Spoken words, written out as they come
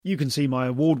You can see my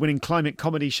award-winning climate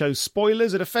comedy show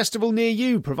Spoilers at a festival near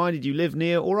you, provided you live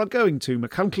near or are going to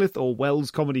Machynlleth or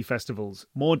Wells comedy festivals.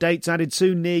 More dates added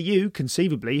soon near you.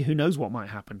 Conceivably, who knows what might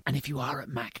happen. And if you are at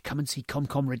Mac, come and see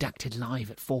ComCom Redacted live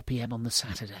at 4 p.m. on the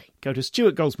Saturday. Go to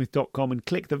stuartgoldsmith.com and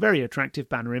click the very attractive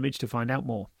banner image to find out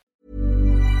more.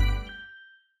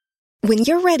 When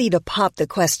you're ready to pop the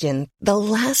question, the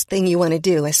last thing you want to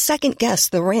do is second-guess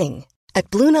the ring. At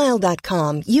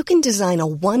BlueNile.com, you can design a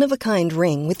one-of-a-kind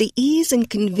ring with the ease and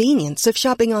convenience of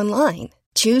shopping online.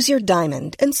 Choose your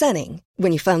diamond and setting.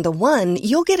 When you find the one,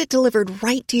 you'll get it delivered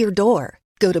right to your door.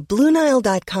 Go to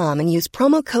BlueNile.com and use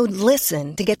promo code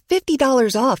LISTEN to get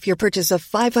 $50 off your purchase of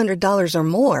 $500 or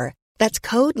more. That's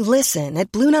code LISTEN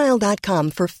at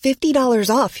BlueNile.com for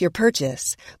 $50 off your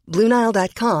purchase.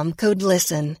 BlueNile.com, code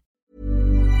LISTEN.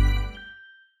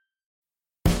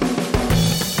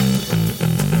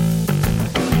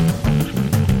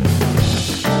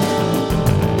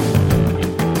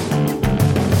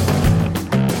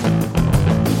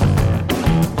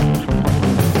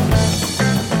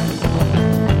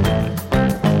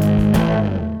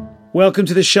 Welcome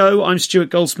to the show. I'm Stuart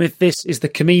Goldsmith. This is the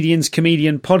Comedian's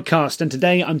Comedian podcast. And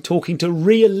today I'm talking to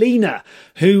Ria Lina,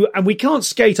 who, and we can't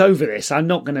skate over this, I'm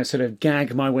not going to sort of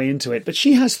gag my way into it, but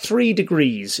she has 3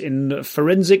 degrees in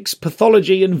forensics,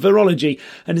 pathology and virology,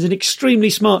 and is an extremely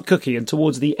smart cookie. And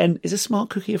towards the end, is a smart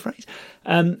cookie a phrase?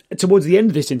 Towards the end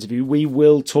of this interview, we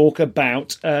will talk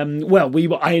about,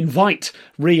 I invite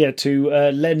Ria to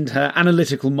lend her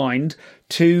analytical mind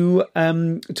to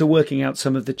working out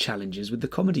some of the challenges with the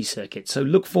comedy circuit. So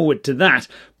look forward to that.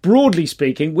 Broadly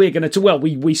speaking, we're going to,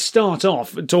 we start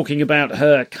off talking about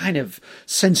her kind of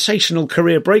sensational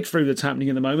career breakthrough that's happening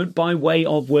at the moment by way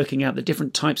of working out the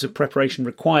different types of preparation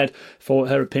required for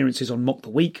her appearances on Mock the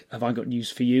Week, Have I Got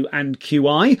News For You, and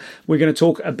QI. We're going to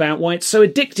talk about why it's so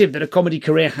addictive that a comedy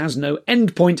career has no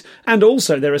end point, and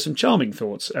also there are some charming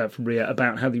thoughts from Ria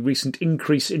about how the recent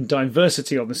increase in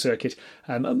diversity on the circuit,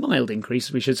 a mild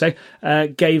increase we should say,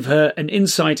 gave her an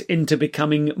insight into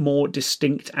becoming more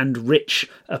distinct and rich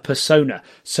a persona.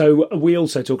 So we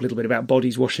also talk a little bit about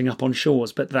bodies washing up on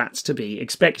shores, but that's to be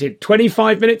expected.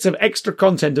 25 minutes of extra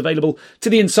content available to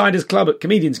the Insiders Club at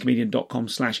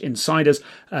comedianscomedian.com/insiders.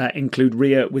 Include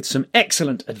Ria with some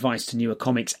excellent advice to newer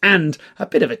comics and a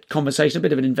bit of a conversation, a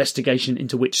bit of an investigation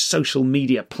into which social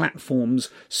media platforms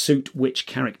suit which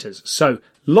characters. So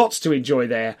lots to enjoy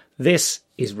there. This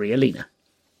is Ria Lina.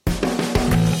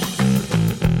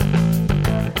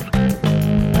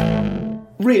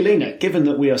 Ria Lina, given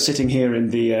that we are sitting here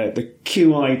in the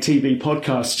QI TV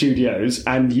podcast studios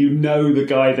and you know the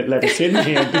guy that let us in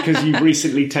here because you've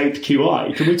recently taped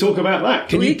QI, can we talk about that?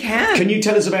 Can you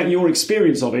tell us about your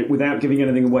experience of it without giving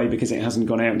anything away because it hasn't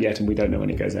gone out yet and we don't know when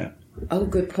it goes out? Oh,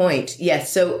 good point.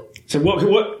 Yes, so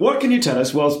what can you tell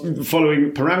us whilst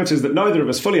following parameters that neither of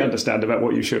us fully understand about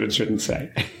what you should and shouldn't say?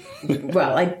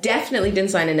 Well, I definitely didn't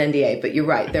sign an NDA, but you're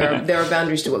right. There are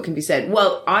boundaries to what can be said.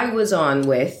 Well, I was on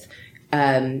with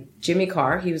Jimmy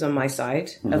Carr, he was on my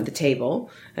side of the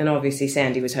table, and obviously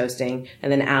Sandy was hosting,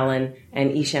 and then Alan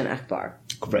and Ishan Akbar.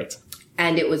 Great.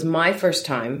 And it was my first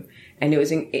time, and I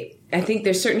think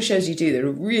there's certain shows you do that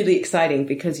are really exciting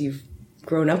because you've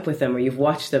grown up with them or you've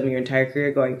watched them your entire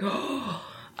career going,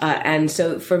 and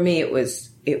so for me it was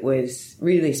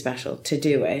really special to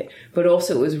do it, but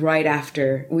also it was right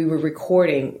after, we were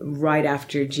recording right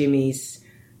after Jimmy's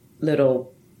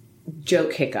little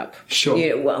joke hiccup. Sure.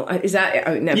 Is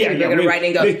that... Now people are going to write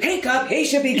and go, hiccup, he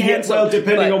should be cancelled. Yeah, well,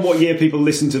 depending on what year people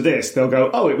listen to this, they'll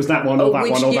go, oh, it was that one, or that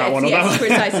one, or that one, or that one.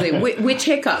 Precisely. Which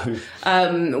hiccup?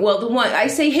 Well, the one... I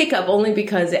say hiccup only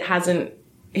because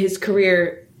his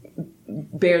career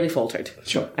barely faltered.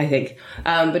 Sure. I think.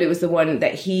 But it was the one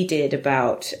that he did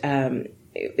about...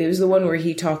 it was the one where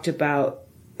he talked about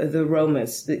the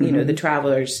Romas, the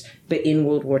travelers, but in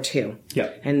World War II. Yeah.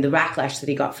 And the backlash that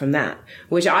he got from that,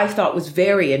 which I thought was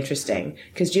very interesting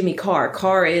because Jimmy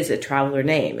Carr is a traveler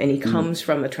name and he comes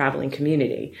from a traveling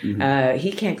community.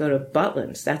 He can't go to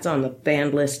Butlins. That's on the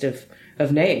banned list of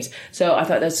names. So I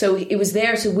thought that, so it was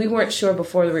there. So we weren't sure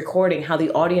before the recording how the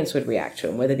audience would react to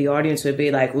him, whether the audience would be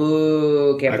like,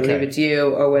 ooh, can't believe it's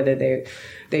you, or whether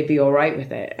they'd be all right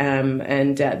with it.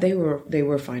 And they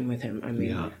were fine with him. I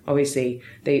mean, obviously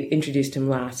they introduced him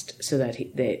last so that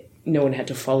no one had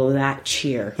to follow that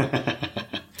cheer.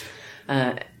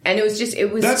 And it was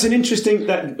That's an interesting,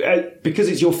 because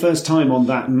it's your first time on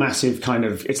that massive kind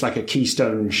of, it's like a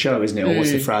keystone show, isn't it? Or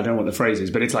what's the phrase? I don't know what the phrase is,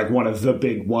 but it's like one of the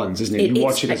big ones, isn't it? You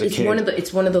watch it as a kid.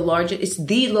 It's one of the largest, it's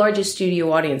the largest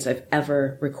studio audience I've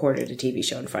ever recorded a TV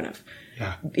show in front of.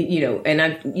 Yeah.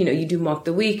 And you do Mock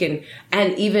the Week and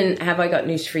even Have I Got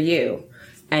News For You.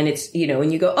 And it's, you know,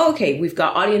 and you go, oh, okay, we've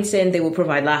got audience in, they will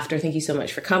provide laughter. Thank you so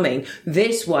much for coming.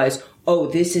 This was, oh,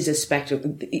 this is a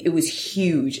spectacle. It was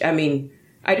huge. I mean,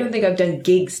 I don't think I've done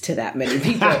gigs to that many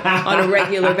people on a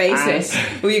regular basis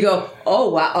where you go, oh,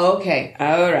 wow, okay,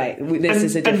 all right, this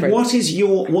is a different...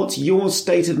 And what's your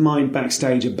state of mind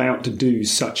backstage about to do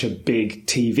such a big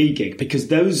TV gig? Because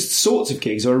those sorts of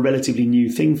gigs are a relatively new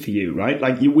thing for you, right?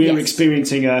 Like, we're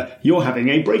experiencing you're having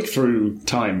a breakthrough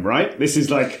time, right? This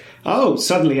is like... Oh,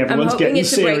 suddenly everyone's getting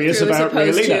serious about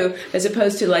Ria Lina. As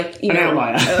opposed to like, you an know,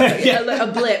 outlier. a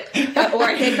blip or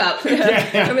a hiccup.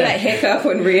 Remember that hiccup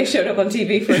when Ria showed up on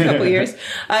TV for a couple of years?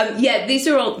 These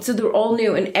are all, so they're all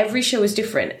new and every show is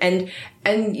different.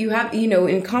 And you have, you know,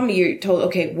 in comedy, you're told,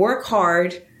 okay, work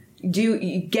hard,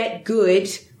 you get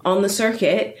good on the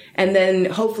circuit, and then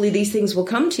hopefully these things will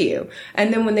come to you.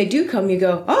 And then when they do come, you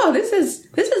go, oh, this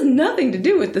has nothing to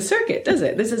do with the circuit, does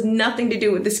it? This has nothing to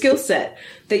do with the skill set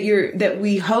that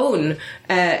we hone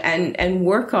and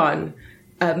work on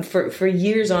for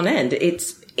years on end.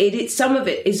 It's some of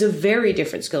it is a very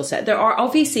different skill set. There are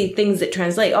obviously things that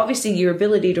translate. Obviously, your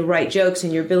ability to write jokes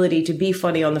and your ability to be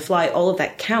funny on the fly, all of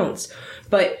that counts.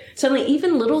 But suddenly,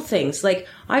 even little things, like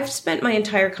I've spent my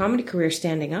entire comedy career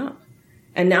standing up.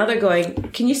 And now they're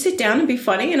going, can you sit down and be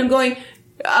funny? And I'm going,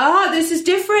 this is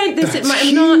different.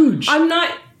 I'm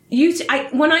not used.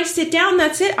 When I sit down,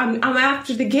 that's it. I'm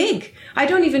after the gig. I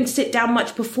don't even sit down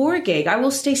much before a gig. I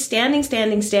will stay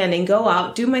standing, go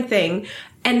out, do my thing,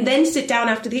 and then sit down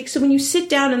after the gig. So when you sit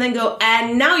down and then go,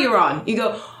 and now you're on, you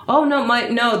go, oh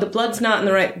no, the blood's not in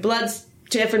the right, blood's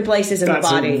different places in the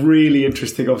body. That's a really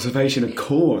interesting observation, of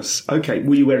course. Okay,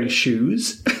 were you wearing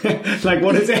shoes? Like,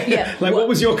 what is it? Yeah. Like, what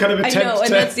was your kind of attempt? I know,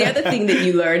 and that's the other thing that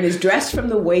you learn is dress from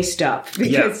the waist up.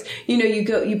 Because, you know,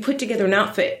 you put together an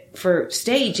outfit for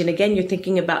stage, and again, you're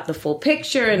thinking about the full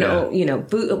picture, and,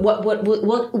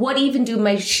 what even do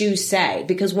my shoes say?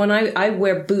 Because when I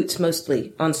wear boots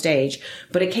mostly on stage,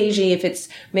 but occasionally if it's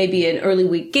maybe an early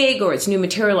week gig or it's new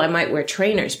material, I might wear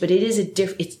trainers, but it is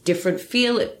it's different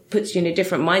feel. It puts you in a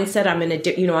different mindset.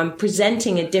 I'm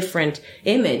presenting a different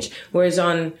image. Whereas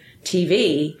on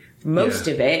TV, most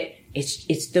of it,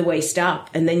 it's the waist up,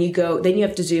 and then you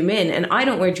have to zoom in. And I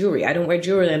don't wear jewelry. I don't wear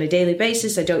jewelry on a daily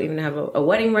basis. I don't even have a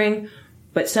wedding ring.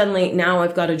 But suddenly now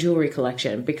I've got a jewelry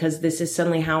collection because this is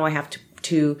suddenly how I have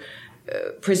to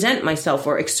present myself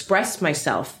or express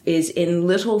myself is in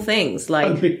little things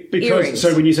like earrings.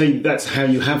 So when you say that's how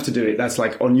you have to do it, that's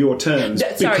like on your terms,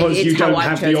 because you don't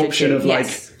have the option of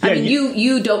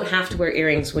you don't have to wear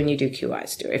earrings when you do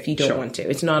QIs if you don't want to.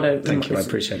 It's not a... Thank you, I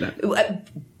appreciate that.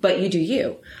 But you do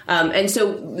you. And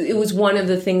so it was one of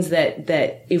the things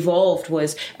that evolved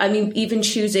was, even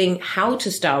choosing how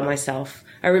to style myself.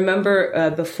 I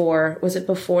remember before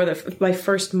my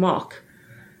first mock,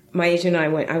 my agent and I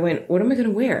went, what am I going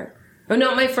to wear? Oh,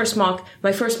 not my first mock.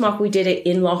 My first mock, we did it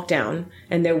in lockdown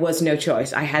and there was no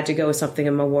choice. I had to go with something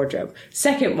in my wardrobe.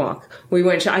 Second mock,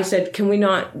 I said, can we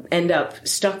not end up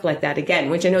stuck like that again?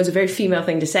 Which I know is a very female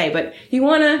thing to say, but you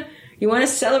want to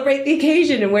celebrate the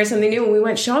occasion and wear something new. And we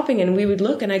went shopping and we would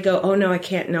look and I go, oh no, I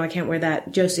can't wear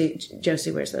that.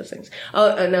 Josie wears those things.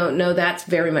 Oh, no, that's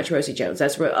very much Rosie Jones.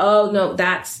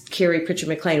 That's Kiri Pritchard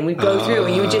McLean. We'd go through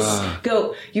and you would just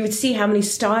go, you would see how many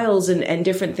styles and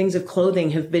different things of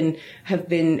clothing have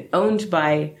been owned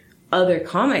by other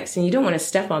comics, and you don't want to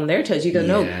step on their toes. You go,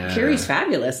 no, Kiri's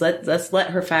fabulous. Let's let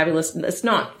her fabulous. Let's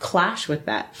not clash with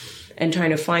that. And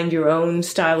trying to find your own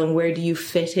style and where do you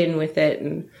fit in with it.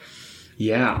 And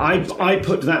yeah, I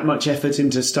put that much effort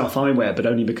into stuff I wear, but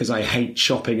only because I hate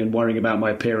shopping and worrying about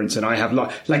my appearance, and I have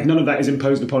like none of that is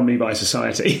imposed upon me by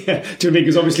society. To me,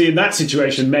 because obviously in that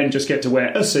situation, men just get to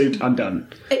wear a suit. I'm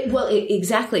done.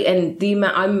 Exactly, and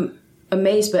I'm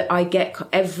amazed, but I get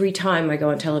every time I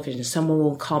go on television, someone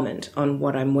will comment on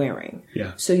what I'm wearing.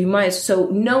 Yeah. So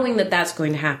knowing that that's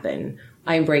going to happen,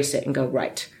 I embrace it and go,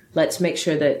 right, let's make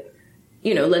sure that.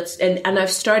 And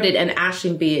I've started, and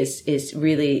Aisling B is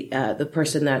really the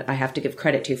person that I have to give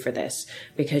credit to for this,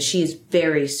 because she is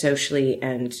very socially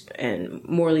and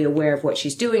morally aware of what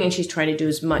she's doing, and she's trying to do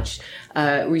as much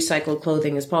recycled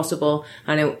clothing as possible.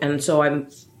 And so I'm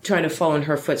trying to follow in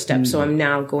her footsteps. Mm. So I'm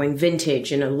now going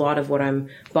vintage, and a lot of what I'm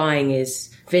buying is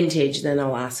vintage. Then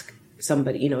I'll ask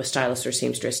somebody, a stylist or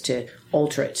seamstress, to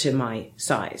alter it to my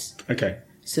size. Okay.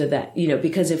 So that,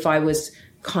 because if I was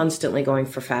constantly going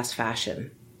for fast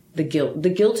fashion, the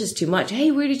guilt is too much.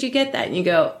 Hey, where did you get that? And you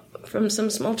go, from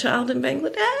some small child in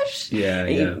Bangladesh.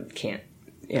 You can't.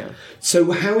 Yeah.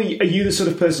 So how are you the sort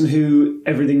of person who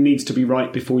everything needs to be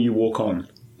right before you walk on?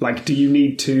 Like, do you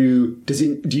need to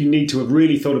have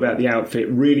really thought about the outfit,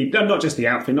 really, not just the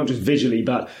outfit, not just visually,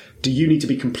 but do you need to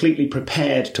be completely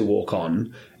prepared to walk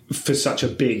on for such a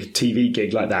big TV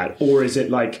gig like that? Or is it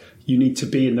like you need to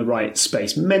be in the right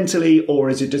space mentally, or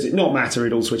does it not matter,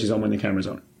 it all switches on when the camera's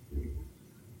on?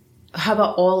 How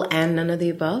about all and none of the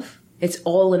above? It's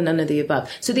all and none of the above.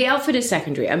 So the outfit is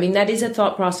secondary. I mean, that is a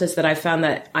thought process that I found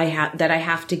that I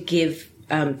have to give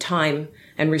time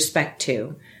and respect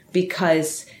to,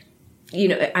 because, you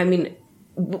know, I mean,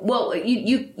 well,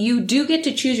 you do get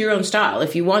to choose your own style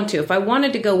if you want to. If I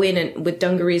wanted to go in with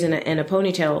dungarees and a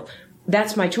ponytail,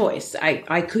 that's my choice.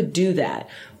 I could do that.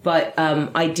 But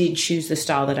I did choose the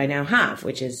style that I now have,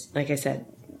 which is, like I said,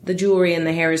 the jewelry and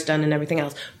the hair is done and everything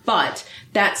else. But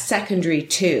that's secondary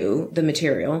to the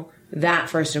material. That,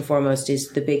 first and foremost,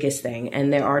 is the biggest thing.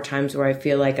 And there are times where I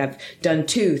feel like I've done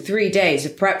 2-3 days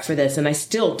of prep for this and I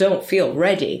still don't feel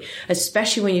ready,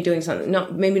 especially when you're doing something,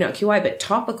 maybe not QI, but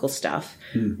topical stuff,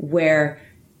 where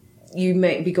you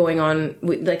may be going on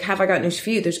with, like, Have I Got News for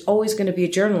You? There's always going to be a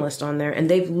journalist on there, and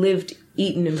they've lived,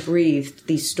 eaten, and breathed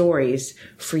these stories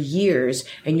for years.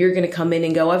 And you're going to come in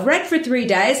and go, I've read for 3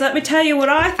 days. Let me tell you what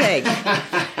I think.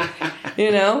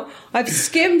 You know, I've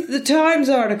skimmed the Times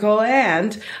article,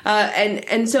 and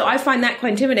so I find that quite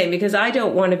intimidating, because I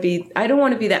don't want to be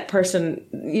that person,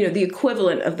 you know, the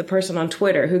equivalent of the person on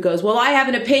Twitter who goes, well, I have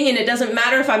an opinion. It doesn't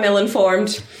matter if I'm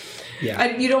ill-informed.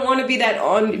 Yeah. You don't want to be that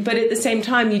on, but at the same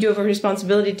time, you do have a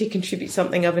responsibility to contribute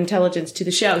something of intelligence to the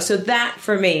show. So that,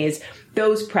 for me, is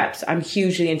those preps. I'm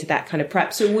hugely into that kind of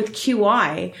prep. So with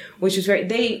QI, which is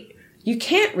you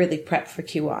can't really prep for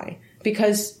QI,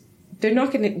 because they're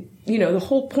not going to, you know, the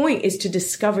whole point is to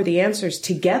discover the answers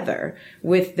together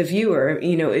with the viewer.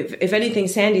 You know, if anything,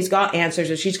 Sandy's got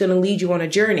answers, or she's going to lead you on a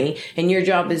journey, and your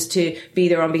job is to be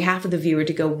there on behalf of the viewer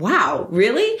to go, wow,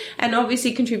 really? And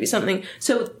obviously contribute something.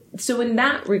 So in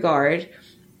that regard,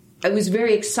 it was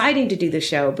very exciting to do the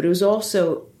show, but it was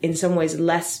also in some ways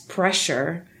less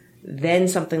pressure than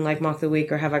something like Mock the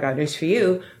Week or Have I Got News for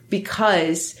You,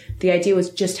 because the idea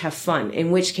was just have fun, in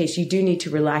which case you do need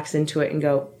to relax into it and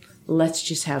go, let's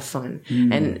just have fun.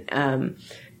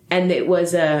 And it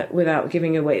was, without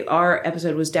giving away, our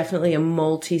episode was definitely a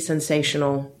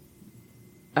multi-sensational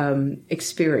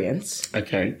experience.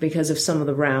 Okay. Because of some of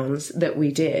the rounds that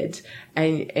we did.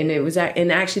 And it was,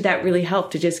 and actually that really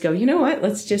helped to just go, you know what,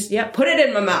 let's just, put it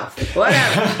in my mouth.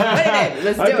 Whatever. Put it in.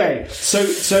 Let's do it.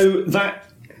 So that,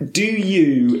 do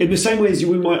you, in the same way as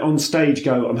we might on stage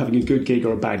go, I'm having a good gig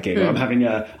or a bad gig, or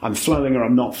I'm flowing or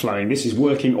I'm not flowing, this is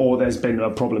working, or there's been a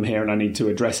problem here and I need to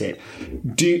address it.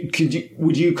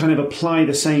 Would you kind of apply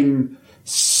the same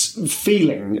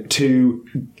feeling to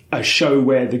a show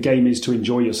where the game is to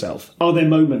enjoy yourself? Are there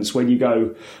moments when you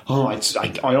go, I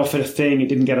offered a thing, it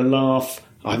didn't get a laugh,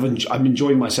 I'm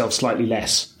enjoying myself slightly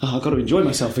less. I've got to enjoy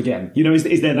myself again. You know, is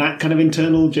there that kind of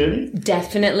internal journey?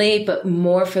 Definitely, but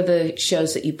more for the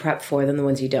shows that you prep for than the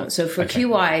ones you don't. So for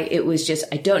QI, it was just,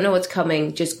 I don't know what's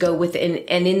coming, just go with it.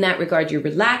 And in that regard, you're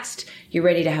relaxed, you're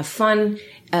ready to have fun.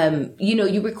 You know,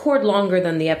 you record longer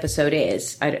than the episode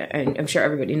is. I'm sure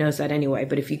everybody knows that anyway,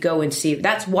 but if you go and see,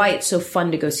 that's why it's so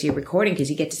fun to go see a recording,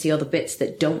 because you get to see all the bits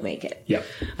that don't make it. Yeah.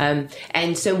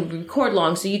 And so we record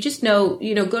long, so you just know,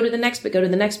 go to the next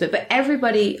bit. But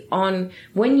everybody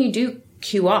when you do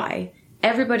QI,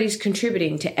 everybody's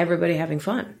contributing to everybody having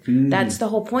fun. That's the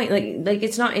whole point. Like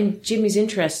it's not in Jimmy's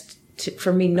interest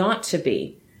for me not to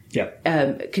be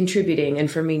contributing,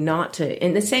 and for me not to,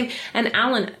 in the same. And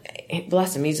Alan,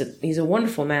 bless him, he's a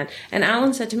wonderful man. And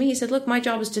Alan said to me, he said, look, my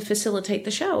job is to facilitate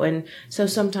the show. And so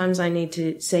sometimes I need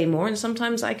to say more, and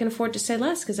sometimes I can afford to say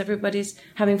less, because everybody's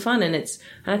having fun. And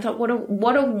I thought, what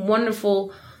a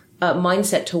wonderful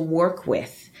mindset to work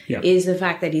with, is the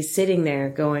fact that he's sitting there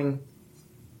going,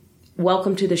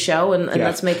 welcome to the show, and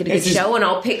let's make it a good show, and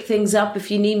I'll pick things up if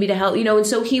you need me to help, and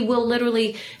so he will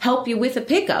literally help you with a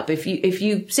pickup. If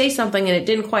you say something and it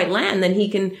didn't quite land, then he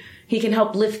can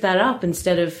help lift that up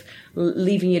instead of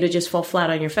leaving you to just fall flat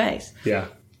on your face. Yeah.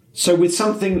 So with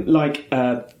something like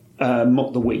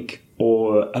Mock the Week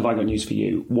or Have I Got News for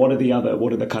You, what are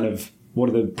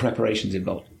the preparations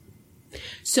involved?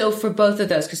 So for both of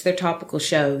those, because they're topical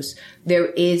shows, there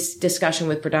is discussion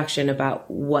with production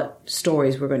about what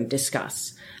stories we're going to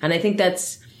discuss. And I don't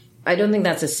think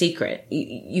that's a secret.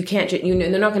 You can't,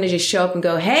 they're not going to just show up and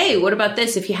go, hey, what about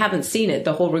this? If you haven't seen it,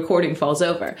 the whole recording falls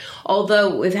over.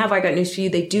 Although with Have I Got News for You,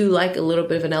 they do like a little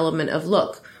bit of an element of,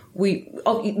 look,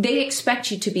 they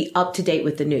expect you to be up to date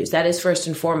with the news. That is first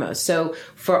and foremost. So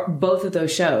for both of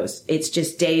those shows, it's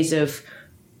just days of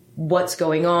what's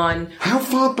going on. How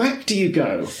far back do you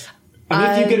go?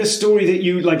 And if you get a story that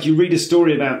you read a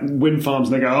story about wind farms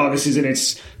and they go, oh, this is in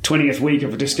its 20th week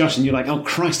of a discussion, you're like, oh,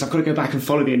 Christ, I've got to go back and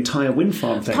follow the entire wind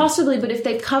farm thing. Possibly, but if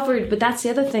they covered, but that's the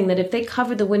other thing, that if they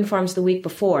covered the wind farms the week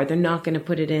before, they're not going to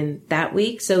put it in that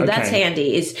week. So that's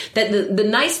handy. Is that the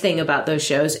nice thing about those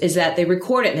shows is that they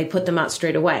record it and they put them out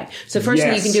straight away. So first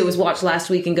thing you can do is watch last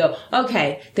week and go,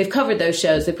 okay, they've covered those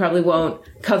shows. They probably won't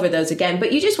cover those again.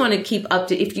 But you just want to keep up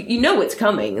to, if you know what's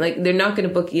coming, like they're not going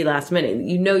to book you last minute.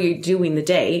 You know you're doing the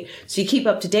day. So you keep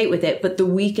up to date with it. But the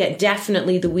weekend,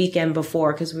 definitely the weekend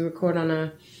before, because we record on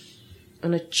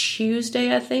a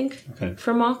Tuesday, I think,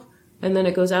 for Mock. And then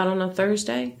it goes out on a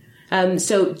Thursday.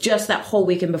 So just that whole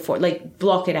weekend before, like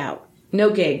block it out. No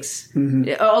gigs.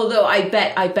 Mm-hmm. Although I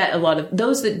bet a lot of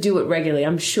those that do it regularly,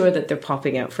 I'm sure that they're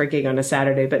popping out for a gig on a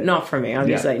Saturday, but not for me. I'm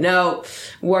just like, no,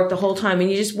 work the whole time.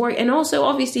 And you just work. And also,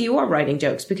 obviously, you are writing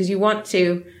jokes because you want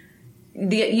to,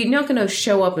 you're not going to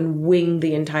show up and wing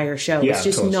the entire show. It's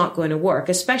just not going to work,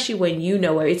 especially when you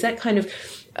know it's that kind of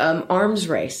arms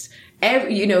race.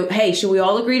 Hey, should we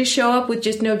all agree to show up with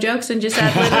just no jokes and just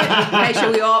ad lib it? Hey,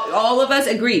 should we all of us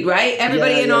agreed, right?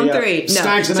 Everybody on 3. No,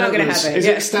 stags it's not going to happen. Is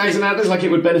it stags and antlers? Like it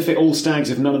would benefit all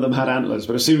stags if none of them had antlers,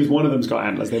 but as soon as one of them's got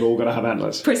antlers, they've all got to have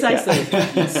antlers. Precisely.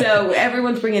 Yeah. So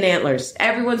everyone's bringing antlers.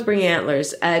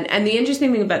 And the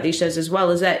interesting thing about these shows as well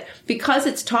is that because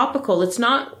it's topical, it's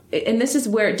not, and this is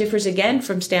where it differs again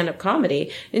from stand-up comedy.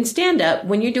 In stand-up,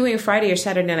 when you're doing a Friday or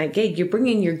Saturday night gig, you're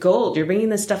bringing your gold. You're bringing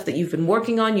the stuff that you've been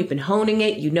working on. You've been honing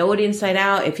it. You know it inside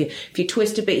out. If you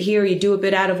twist a bit here, you do a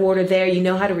bit out of order there, you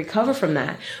know how to recover from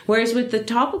that. Whereas with the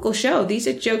topical show, these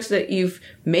are jokes that you've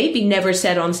maybe never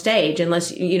said on stage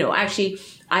unless, actually,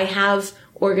 I have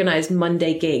organized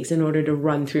Monday gigs in order to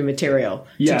run through material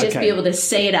to just be able to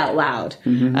say it out loud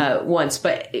once,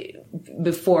 but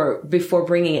before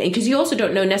bringing it in, because you also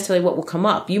don't know necessarily what will come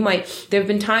up. There have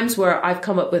been times where I've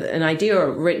come up with an idea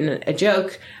or written a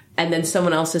joke, and then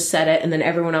someone else has said it, and then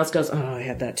everyone else goes, "Oh, I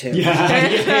had that too."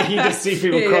 Yeah, you just see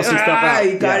people crossing stuff out.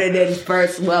 You got it in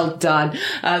first. Well done.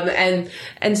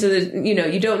 And so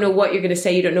you don't know what you're going to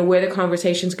say. You don't know where the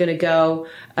conversation's going to go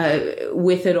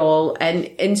with it all,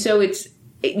 and so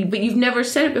but you've never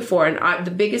said it before, and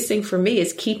the biggest thing for me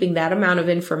is keeping that amount of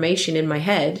information in my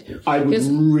head. I would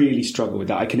really struggle with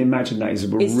that. I can imagine that is a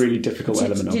really difficult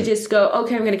element of it. To just go,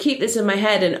 okay, I'm going to keep this in my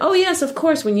head, and oh yes, of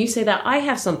course, when you say that, I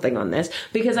have something on this,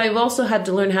 because I've also had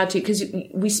to learn how to, because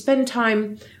we spend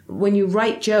time, when you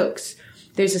write jokes,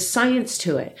 there's a science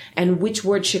to it, and which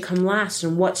word should come last,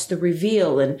 and what's the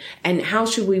reveal, and how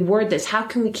should we word this? How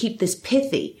can we keep this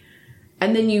pithy?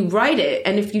 And then you write it,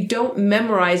 and if you don't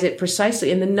memorize it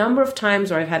precisely, and the number of times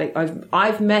where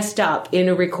I've messed up in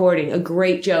a recording a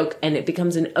great joke, and it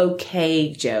becomes an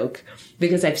okay joke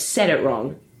because I've said it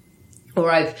wrong, or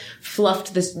I've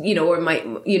fluffed this, or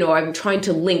I'm trying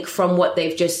to link from what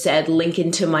they've just said, link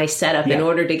into my setup in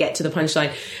order to get to the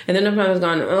punchline. And then I've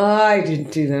gone, oh, I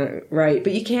didn't do that right.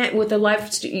 But you can't, with the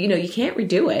live, you can't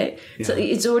redo it. Yeah. So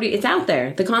it's out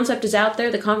there. The concept is out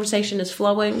there. The conversation is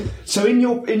flowing. So in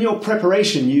your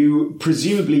preparation, you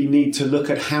presumably need to look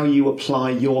at how you apply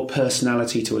your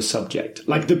personality to a subject.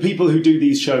 Like the people who do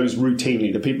these shows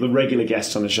routinely, the regular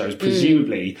guests on the shows,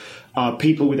 presumably are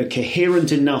people with a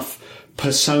coherent enough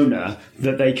persona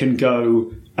that they can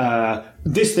go,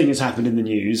 this thing has happened in the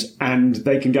news, and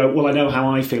they can go, well, I know how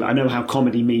I feel. I know how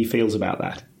Comedy Me feels about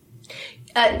that.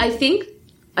 I think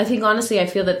honestly, I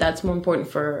feel that that's more important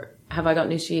for Have I Got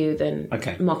News For You than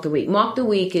Mock the Week. Mock the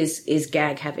Week is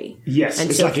gag heavy. Yes, and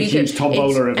it's so like a huge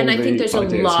tombola of all. And I think there's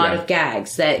ideas, a lot of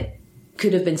gags that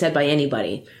could have been said by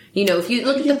anybody. If you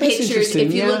look at the pictures,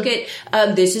 if you look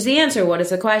at, this is the answer, what is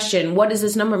the question, what does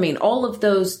this number mean? All of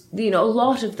those, a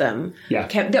lot of them.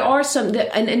 Yeah. There are some,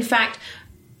 and in fact,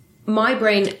 my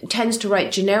brain tends to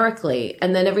write generically,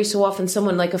 and then every so often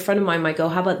someone, like a friend of mine, might go,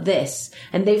 how about this?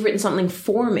 And they've written something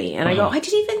for me, and I go, I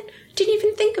didn't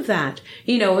even think of that.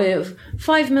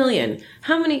 5 million.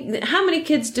 How many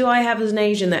kids do I have as an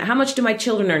Asian? How much do my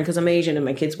children earn because I'm Asian and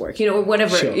my kids work? Or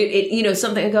whatever. Sure.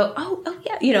 Something I go, oh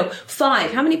yeah.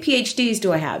 5. How many PhDs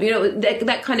do I have?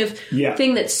 That kind of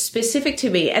thing that's specific to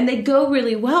me, and they go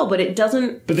really well. But it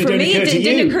doesn't. But for me, it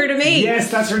didn't occur to me. Yes,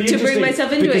 that's really interesting. To bring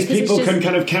myself into because it people can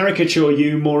kind of caricature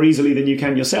you more easily than you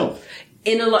can yourself.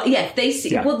 In a lot, they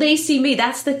see. Yeah. Well, they see me.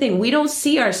 That's the thing. We don't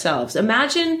see ourselves.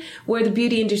 Imagine where the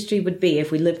beauty industry would be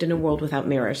if we lived in a world without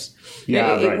mirrors.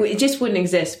 Yeah, it just wouldn't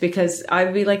exist, because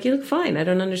I'd be like, "You look fine. I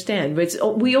don't understand."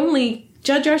 But we only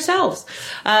judge ourselves,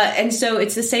 and so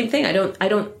it's the same thing. I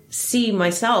don't see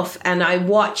myself, and I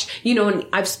watch. And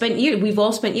I've spent years. We've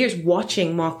all spent years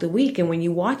watching Mock the Week, and when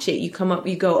you watch it, you come up.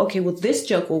 You go, "Okay, well, this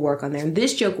joke will work on there, and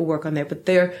this joke will work on there," but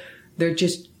they're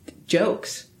just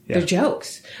jokes. They're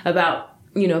jokes about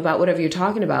whatever you're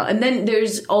talking about. And then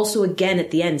there's also, again,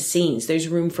 at the end, scenes. There's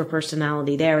room for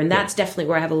personality there. And that's definitely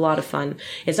where I have a lot of fun,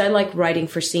 is I like writing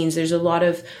for scenes. There's a lot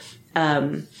of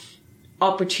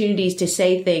opportunities to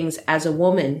say things as a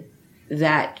woman,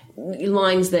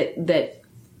 lines that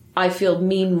I feel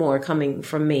mean more coming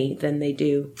from me than they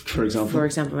do. For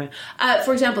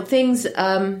example, things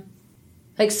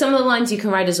like some of the lines you can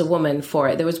write as a woman for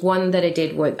it. There was one that I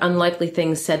did with unlikely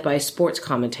things said by a sports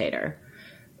commentator.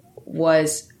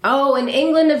 And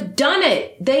England have done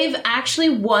it. They've actually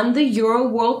won the Euro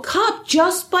World Cup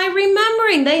just by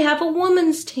remembering they have a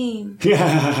women's team.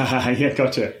 Yeah,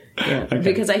 gotcha. Yeah, okay.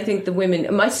 Because I think the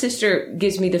women, my sister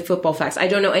gives me the football facts. I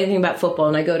don't know anything about football,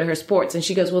 and I go to her sports, and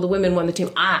she goes, well, the women won the team.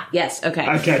 Yes, okay.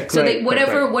 Okay, so great,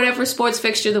 whatever sports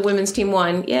fixture the women's team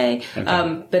won, yay.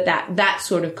 Okay. But that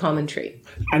sort of commentary.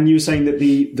 And you were saying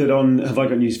that on Have I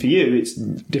Got News for You, it's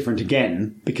different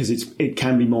again, because it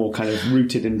can be more kind of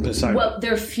rooted in persona. Well,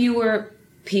 there are fewer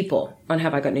people on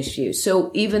Have I Got News for You.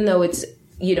 So even though it's,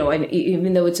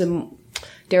 even though it's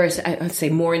I'd say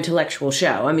more intellectual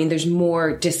show. I mean, there's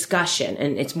more discussion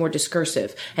and it's more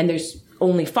discursive. And there's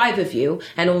only 5 of you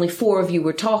and only 4 of you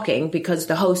were talking, because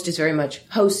the host is very much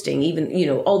hosting, even,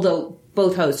 although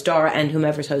both hosts, Dara and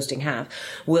whomever's hosting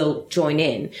will join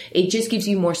in. It just gives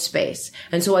you more space.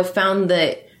 And so I found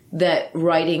that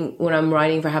writing, when I'm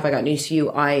writing for Have I Got News for You,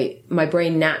 my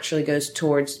brain naturally goes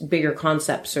towards bigger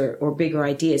concepts or bigger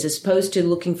ideas, as opposed to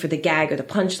looking for the gag or the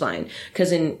punchline.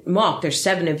 Because in mock, there's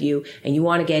 7 of you and you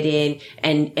want to get in,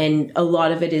 and a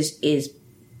lot of it is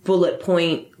bullet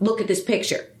point. Look at this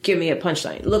picture. Give me a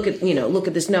punchline. Look at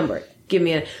this number. Give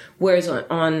me whereas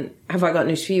on Have I Got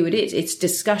News for You, it's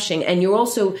discussing, and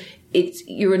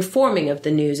you're informing of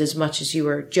the news as much as you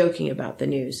are joking about the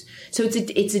news. So it's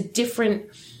a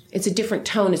different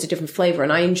tone, it's a different flavor,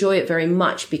 and I enjoy it very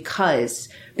much because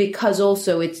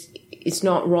also it's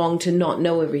not wrong to not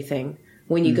know everything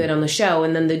when you get on the show,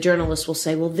 and then the journalist will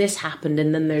say, well, this happened,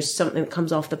 and then there's something that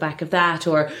comes off the back of that,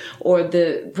 or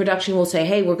the production will say,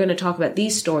 hey, we're going to talk about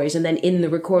these stories, and then in the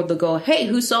record they'll go, hey,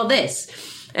 who saw this?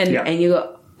 And you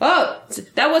go, oh,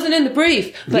 that wasn't in the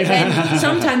brief. But then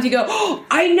sometimes you go, oh,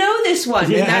 I know this one.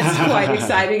 And that's quite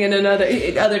exciting. And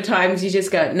other times you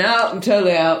just go, no, I'm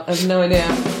totally out. I have no idea.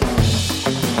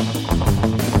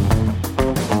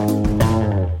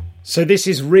 So this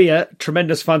is Ria.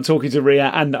 Tremendous fun talking to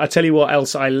Ria. And I tell you what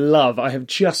else I love. I have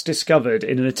just discovered,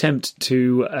 in an attempt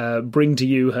to bring to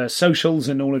you her socials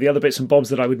and all of the other bits and bobs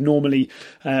that I would normally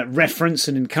reference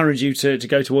and encourage you to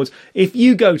go towards. If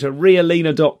you go to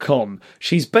rialina.com,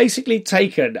 she's basically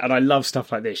taken, and I love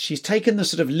stuff like this, she's taken the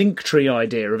sort of Linktree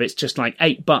idea of it's just like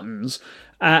 8 buttons.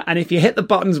 And if you hit the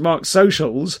buttons marked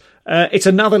socials, it's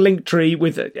another link tree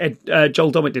with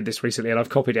Joel Dommett did this recently and I've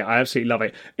copied it. I absolutely love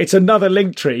it. It's another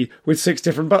link tree with 6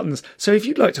 different buttons. So if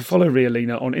you'd like to follow Ria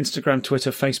Lina on Instagram,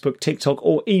 Twitter, Facebook, TikTok,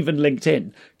 or even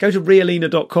LinkedIn, go to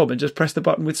rialina.com and just press the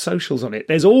button with socials on it.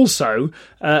 There's also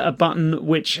a button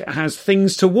which has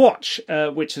things to watch,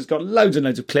 which has got loads and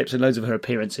loads of clips and loads of her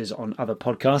appearances on other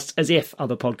podcasts, as if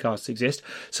other podcasts exist.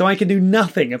 So I can do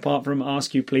nothing apart from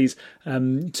ask you, please,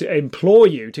 to implore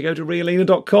you to go to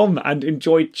rialina.com and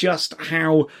enjoy just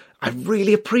how I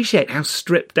really appreciate how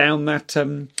stripped down that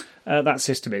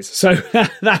system is. So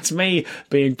that's me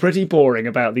being pretty boring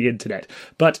about the internet.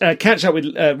 But catch up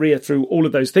with Ria through all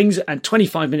of those things, and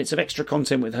 25 minutes of extra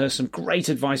content with her, some great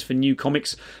advice for new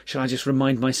comics. Shall I just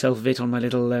remind myself of it on my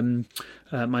little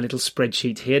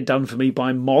spreadsheet here, done for me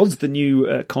by Moz, the new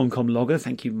ConCom logger.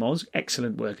 Thank you, Moz.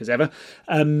 Excellent work as ever.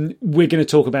 We're going to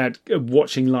talk about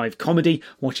watching live comedy,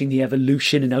 watching the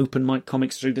evolution in open mic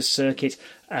comics through the circuit,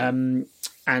 and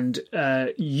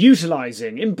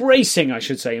embracing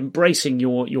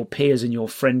your peers and your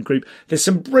friend group. There's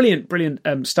some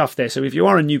brilliant stuff there. So if you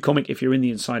are a new comic, if you're in the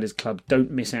Insiders Club,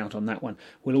 don't miss out on that one.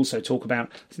 We'll also talk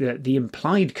about the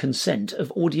implied consent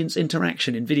of audience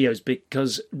interaction in videos,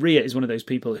 because Ria is one of those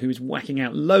people who is whacking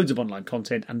out loads of online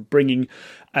content and bringing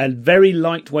a very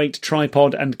lightweight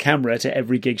tripod and camera to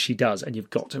every gig she does, and you've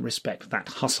got to respect that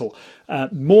hustle.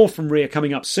 More from Ria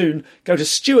coming up soon. Go to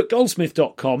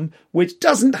stuartgoldsmith.com, which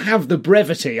doesn't have the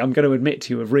brevity, I'm going to admit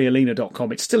to you, of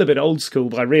rialina.com. It's still a bit old school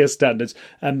by Ria standards,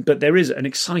 but there is an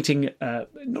exciting,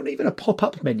 not even a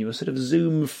pop-up menu, a sort of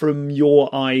zoom from your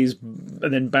eyes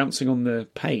and then bouncing on the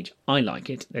page. I like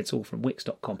it. It's all from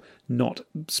Wix.com. Not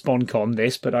SponCon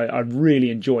this, but I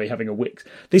really enjoy having a Wix.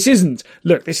 This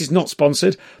is not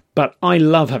sponsored, but I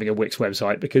love having a Wix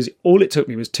website, because all it took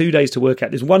me was 2 days to work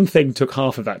out. This one thing took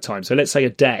half of that time. So let's say a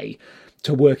day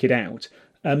to work it out.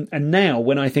 And now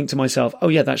when I think to myself, oh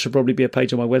yeah, that should probably be a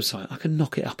page on my website, I can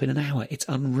knock it up in an hour. It's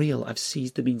unreal. I've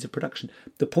seized the means of production.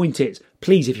 The point is,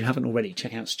 please, if you haven't already,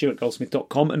 check out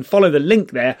stuartgoldsmith.com and follow the link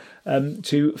there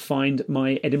to find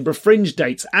my Edinburgh Fringe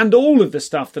dates and all of the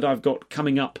stuff that I've got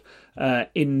coming up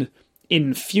in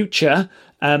future.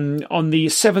 On the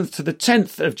 7th to the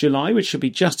 10th of July, which should be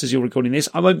just as you're recording this,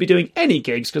 I won't be doing any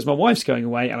gigs because my wife's going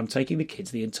away and I'm taking the kids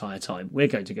the entire time. We're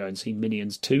going to go and see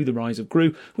Minions 2, The Rise of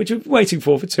Gru, which I've been waiting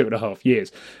for 2.5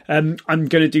 years. I'm going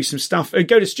to do some stuff.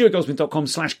 Go to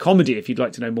stuartgoldsmith.com/comedy if you'd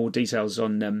like to know more details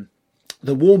on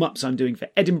the warm-ups I'm doing for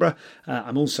Edinburgh.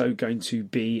 I'm also going to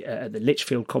be at the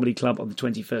Lichfield Comedy Club on the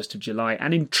 21st of July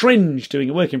and in Tringe, doing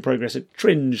a work in progress at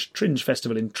Tringe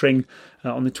Festival in Tring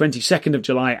on the 22nd of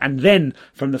July. And then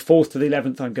from the 4th to the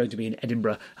 11th, I'm going to be in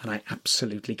Edinburgh, and I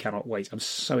absolutely cannot wait. I'm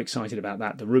so excited about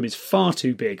that. The room is far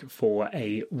too big for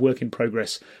a work in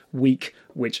progress week,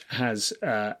 which has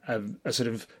a sort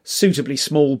of suitably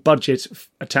small budget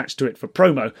attached to it for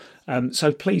promo.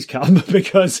 So please come,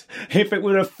 because if it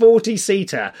were a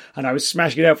 40-seater and I was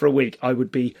smashing it out for a week, I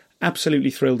would be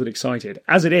absolutely thrilled and excited.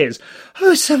 As it is,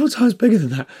 it's several times bigger than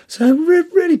that. So it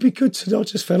would really be good to not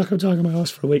just feel like I'm tying my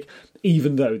arse for a week,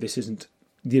 even though this isn't,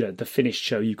 the finished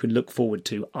show you can look forward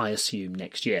to, I assume,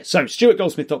 next year. So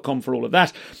stuartgoldsmith.com for all of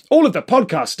that. All of the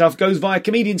podcast stuff goes via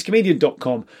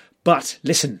comedianscomedian.com. But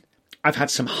listen, I've had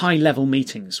some high-level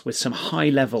meetings with some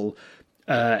high-level,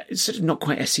 sort of not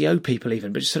quite SEO people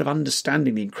even, but just sort of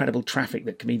understanding the incredible traffic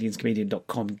that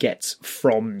comedianscomedian.com gets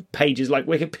from pages like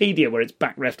Wikipedia, where it's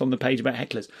backreft on the page about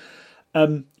hecklers.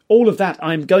 All of that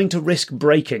I'm going to risk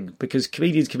breaking, because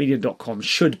comedianscomedian.com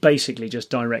should basically just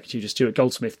direct you to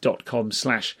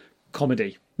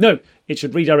stuartgoldsmith.com/comedy. No, it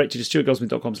should redirect you to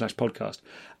stuartgoldsmith.com/podcast.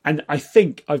 And I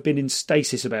think I've been in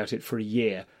stasis about it for a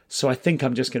year. So I think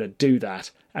I'm just going to do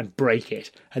that and break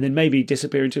it, and then maybe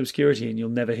disappear into obscurity and you'll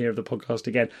never hear of the podcast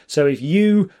again. So if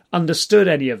you understood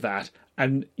any of that,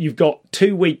 and you've got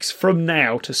 2 weeks from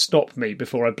now to stop me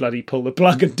before I bloody pull the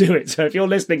plug and do it. So if you're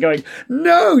listening going,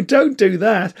 no, don't do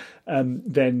that,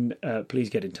 then please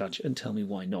get in touch and tell me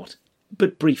why not.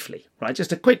 But briefly, right?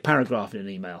 Just a quick paragraph in an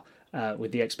email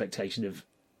with the expectation of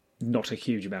not a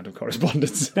huge amount of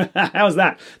correspondence. How's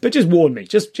that? But just warn me.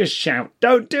 Just shout,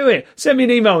 don't do it. Send me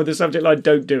an email with the subject line,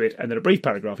 don't do it. And then a brief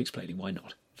paragraph explaining why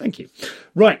not. Thank you.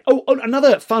 Right. Oh,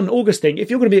 another fun August thing.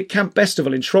 If you're going to be at Camp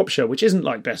Festival in Shropshire, which isn't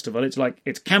like Festival, it's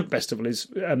Camp Festival is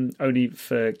only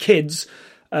for kids,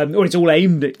 or it's all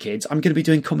aimed at kids. I'm going to be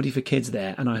doing comedy for kids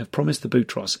there, and I have promised the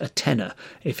Boutros a tenner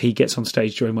if he gets on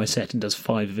stage during my set and does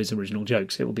 5 of his original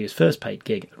jokes. It will be his first paid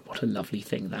gig, and what a lovely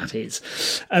thing that is.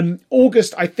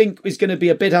 August, I think, is going to be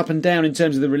a bit up and down in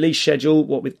terms of the release schedule.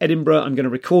 What with Edinburgh, I'm going to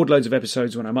record loads of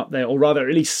episodes when I'm up there, or rather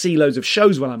at least see loads of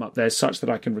shows when I'm up there, such that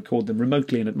I can record them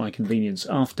remotely and at my convenience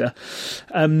after.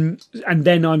 And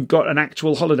then I've got an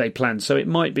actual holiday plan, so it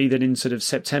might be that in sort of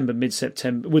September,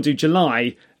 mid-September, we'll do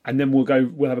July, and then we'll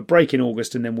have a break in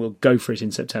August, and then we'll go for it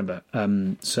in September.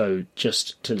 So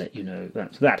just to let you know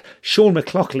that. Sean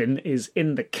McLaughlin is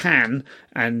in the can,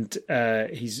 and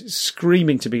he's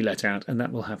screaming to be let out, and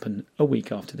that will happen a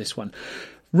week after this one.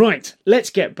 Right,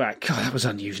 let's get back. God, that was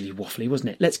unusually waffly,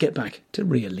 wasn't it? Let's get back to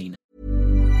Ria Lina.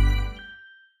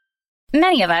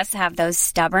 Many of us have those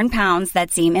stubborn pounds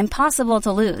that seem impossible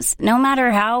to lose, no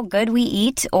matter how good we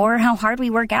eat or how hard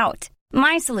we work out.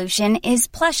 My solution is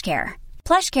PlushCare.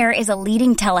 PlushCare is a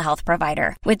leading telehealth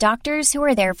provider with doctors who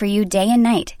are there for you day and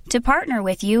night to partner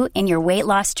with you in your weight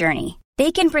loss journey.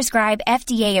 They can prescribe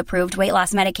FDA-approved weight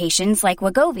loss medications like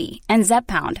Wegovy and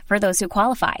Zepbound for those who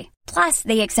qualify. Plus,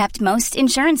 they accept most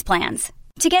insurance plans.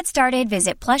 To get started,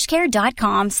 visit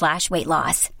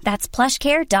plushcare.com/weightloss. That's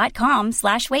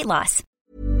plushcare.com/weightloss.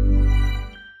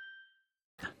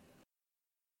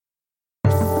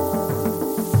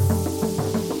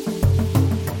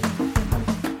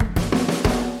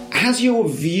 Has your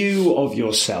view of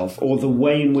yourself, or the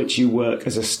way in which you work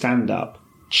as a stand-up,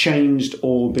 changed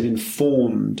or been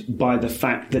informed by the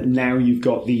fact that now you've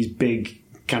got these big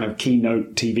kind of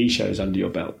keynote TV shows under your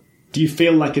belt? Do you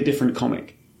feel like a different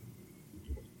comic?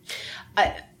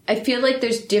 I feel like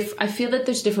there's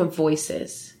different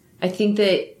voices. I think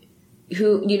that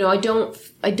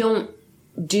I don't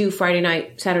do Friday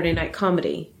night, Saturday night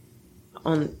comedy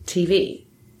on TV.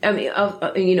 I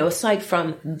mean, aside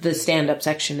from the stand-up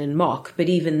section in mock, but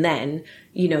even then,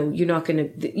 you're not gonna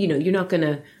do your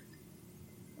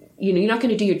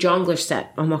Jongler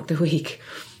set on Mock the Week.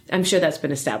 I'm sure that's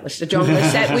been established. The Jongler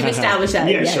set, we've established that.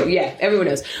 Yeah, everyone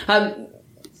knows.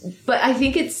 But I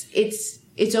think it's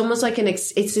almost like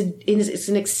it's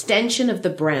an extension of the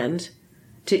brand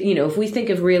if we think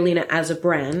of Ria Lina as a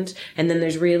brand, and then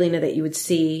there's Ria Lina that you would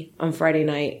see on Friday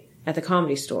night at the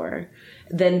Comedy Store,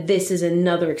 then this is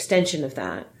another extension of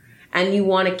that. And you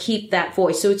want to keep that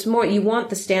voice. So it's more, you want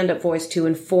the stand-up voice to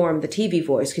inform the TV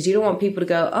voice, because you don't want people to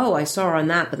go, oh, I saw her on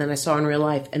that, but then I saw her in real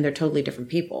life, and they're totally different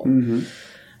people.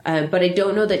 Mm-hmm. But I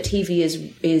don't know that TV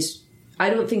is I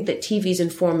don't think that TV is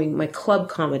informing my club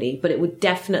comedy, but it would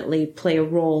definitely play a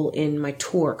role in my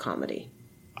tour comedy.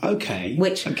 Okay.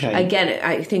 Which, again,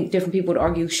 I think different people would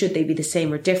argue, should they be the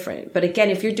same or different? But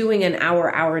again, if you're doing an hour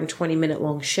and 20-minute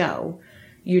long show,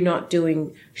 you're not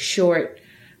doing short,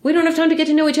 we don't have time to get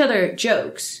to know each other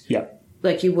jokes. Yeah.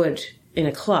 Like you would in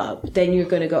a club. Then you're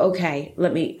going to go, okay,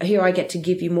 here I get to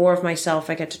give you more of myself.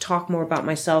 I get to talk more about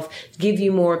myself, give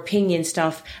you more opinion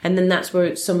stuff. And then that's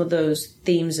where some of those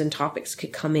themes and topics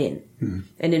could come in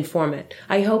and inform it.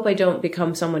 I hope I don't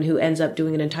become someone who ends up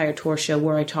doing an entire tour show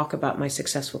where I talk about my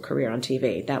successful career on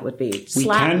TV. That would be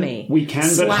me. We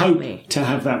can but hope to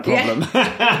have that problem.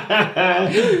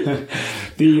 Yeah.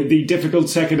 the difficult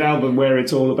second album where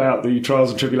it's all about the trials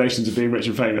and tribulations of being rich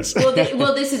and famous.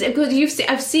 Well, this is because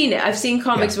I've seen it. I've seen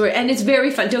comics where, and it's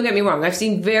very fun. Don't get me wrong. I've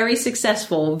seen very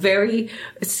successful, very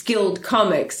skilled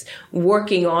comics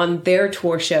working on their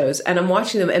tour shows, and I'm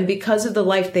watching them, and because of the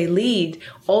life they lead,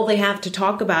 all they have to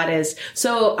talk about is,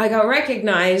 so I got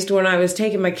recognized when I was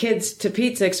taking my kids to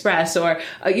Pizza Express, or,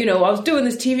 I was doing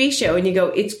this TV show, and you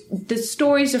go, the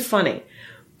stories are funny,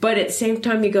 but at the same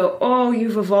time you go, oh,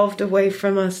 you've evolved away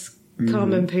from us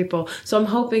common people. So I'm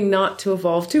hoping not to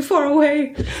evolve too far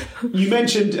away. You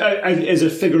mentioned, as a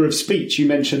figure of speech, you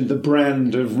mentioned the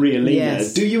brand of Ria Lina.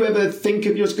 Yes. Do you ever think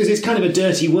of yours, because it's kind of a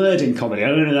dirty word in comedy. I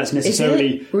don't know if that's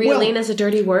necessarily... Is it? Ria Lina's a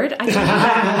dirty word? No,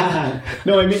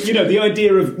 I mean, the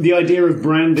idea of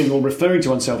branding or referring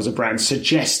to oneself as a brand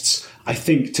suggests, I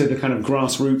think, to the kind of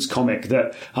grassroots comic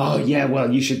that,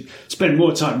 you should spend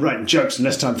more time writing jokes and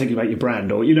less time thinking about your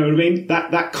brand, or, you know what I mean?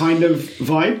 That kind of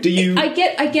vibe. Do you... I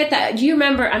get that. Do you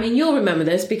remember, you'll remember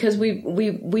this, because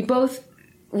we both,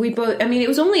 it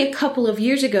was only a couple of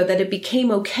years ago that it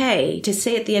became okay to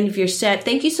say at the end of your set,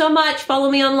 thank you so much, follow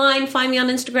me online, find me on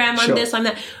Instagram, I'm this, I'm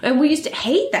that. And we used to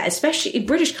hate that, especially in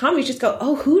British comedy, just go,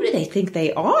 oh, who do they think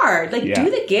they are? Do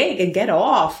the gig and get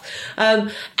off.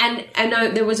 And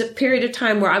there was a period of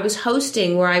time where I was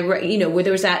hosting where where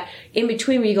there was that in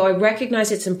between where you go, I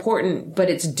recognize it's important, but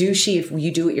it's douchey if you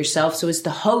do it yourself. So as the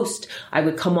host, I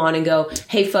would come on and go,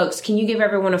 hey folks, can you give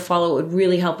everyone a follow? It would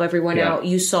really help everyone out.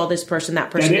 You saw this person,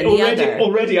 that person, and the other.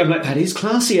 Already, I'm like, that is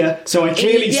classier. So I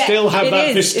clearly still have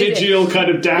that vestigial kind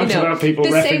of doubt about people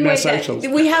repping their socials.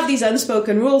 We have these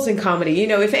unspoken rules in comedy.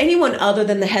 If anyone other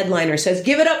than the headliner says,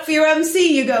 give it up for your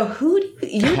MC, you go,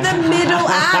 you're the middle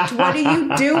act. What are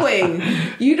you doing?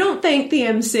 You don't think the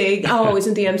MC,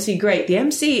 isn't the MC great? The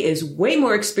MC is way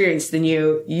more experienced than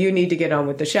you. You need to get on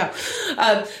with the show.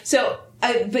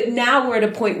 But now we're at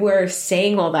a point where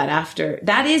saying all that after,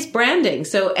 that is branding.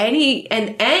 So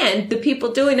and the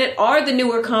people doing it are the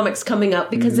newer comics coming up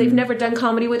because they've never done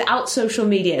comedy without social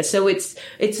media. So it's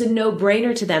a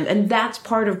no-brainer to them. And that's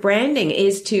part of branding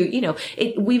is to,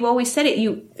 we've always said it.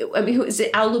 Who is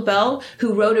it? Al Lubell,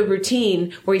 who wrote a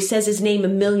routine where he says his name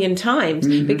 1 million times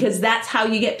because that's how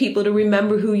you get people to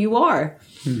remember who you are.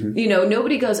 Mm-hmm.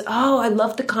 Nobody goes, oh, I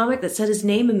love the comic that said his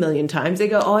name 1 million times. They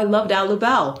go, oh, I loved Al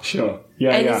Lubell. Sure.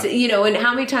 It's, and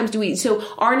how many times do we, so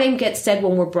our name gets said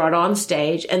when we're brought on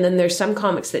stage, and then there's some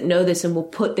comics that know this and will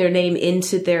put their name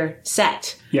into their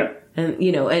set. Yeah. And,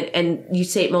 and you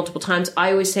say it multiple times.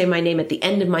 I always say my name at the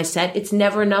end of my set. It's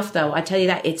never enough though. I tell you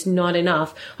that, it's not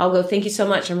enough. I'll go, thank you so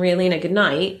much. I'm Ria Lina. Good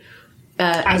night.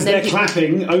 As they're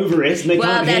clapping over it, and they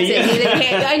can't hear you. They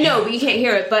can't, I know, but you can't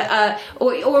hear it. But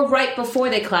or right before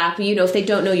they clap, if they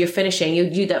don't know you're finishing, you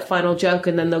do that final joke,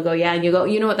 and then they'll go, yeah, and you go,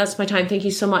 you know what, that's my time. Thank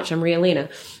you so much. I'm Ria Lina,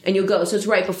 and you'll go. So it's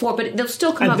right before, but they'll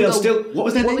still come up. And they'll and go, what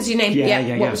was that? What was your name?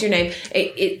 Yeah. What was your name?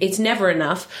 It's never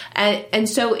enough, and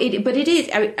so it. But it is.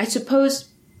 I suppose.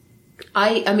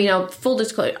 Full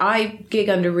disclosure, I gig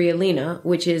under Ria Lina,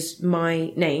 which is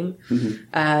my name.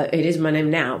 Mm-hmm. It is my name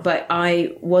now, but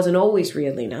I wasn't always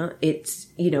Ria Lina. It's,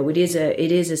 it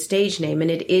is a stage name,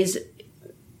 and it is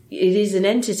an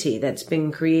entity that's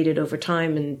been created over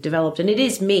time and developed, and it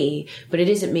is me, but it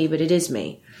isn't me, but it is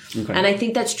me. Okay. And I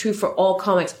think that's true for all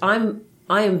comics. I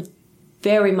am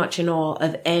very much in awe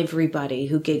of everybody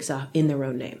who gigs in their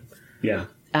own name. Yeah.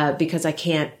 Because I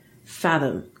can't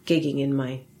fathom gigging in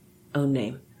my own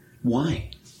name.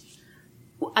 Why?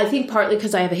 I think partly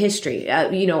because I have a history.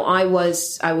 I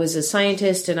was a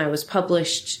scientist, and I was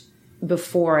published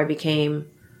before I became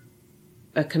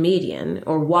a comedian,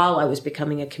 or while I was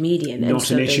becoming a comedian. Not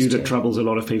an issue that troubles a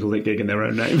lot of people that gig in their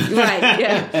own name. Right,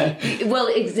 yeah. Well,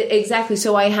 exactly.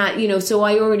 So I had, so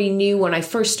I already knew when I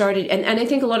first started, and I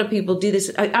think a lot of people do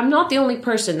this. I'm not the only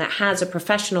person that has a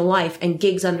professional life and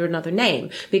gigs under another name,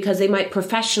 because they might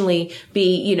professionally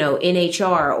be, in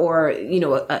HR or,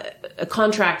 a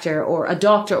contractor or a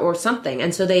doctor or something.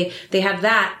 And so they have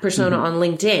that persona on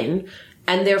LinkedIn,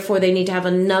 and therefore they need to have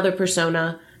another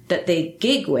persona that they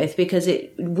gig with, because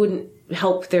it wouldn't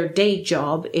help their day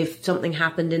job if something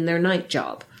happened in their night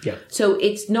job. Yeah. So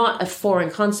it's not a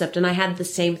foreign concept. And I had the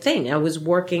same thing. I was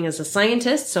working as a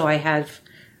scientist, so I have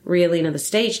Ria Lina, the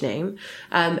stage name.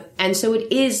 And so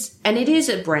it is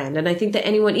a brand. And I think that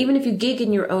anyone, even if you gig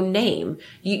in your own name,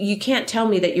 you can't tell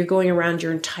me that you're going around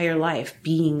your entire life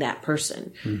being that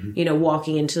person,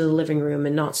 walking into the living room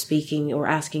and not speaking or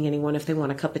asking anyone if they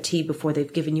want a cup of tea before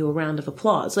they've given you a round of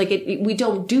applause. Like we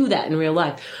don't do that in real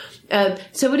life.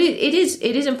 So it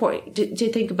is important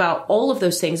to think about all of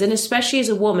those things. And especially as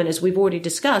a woman, as we've already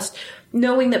discussed,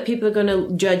 knowing that people are going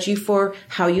to judge you for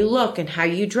how you look and how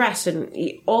you dress and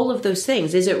all of those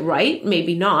things. Is it right?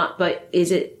 Maybe not, but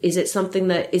is it something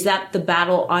is that the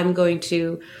battle I'm going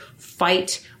to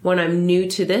fight when I'm new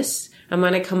to this? I'm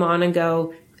going to come on and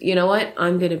go, you know what?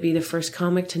 I'm going to be the first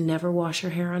comic to never wash her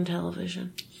hair on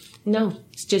television. No,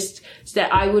 it's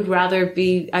that I'd rather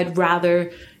be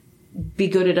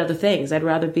good at other things. I'd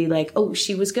rather be like, oh,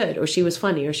 she was good, or she was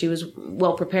funny, or she was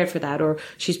well prepared for that, or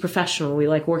she's professional. We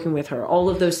like working with her. All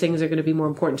of those things are going to be more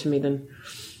important to me than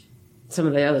some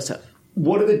of the other stuff.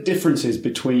 What are the differences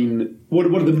between, what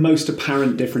are the most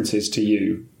apparent differences to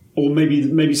you, or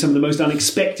maybe some of the most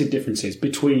unexpected differences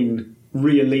between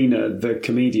Ria Lina, the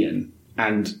comedian,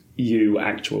 and you,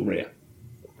 actual Ria?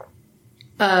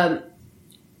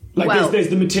 There's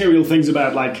the material things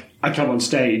about, like, I come on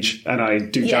stage and I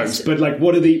do jokes, but like,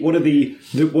 what are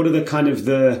the kind of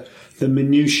the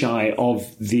minutiae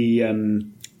of the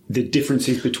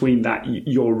differences between that,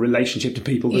 your relationship to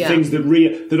people, the things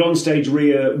that on stage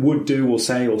Ria would do or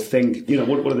say or think,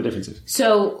 what are the differences?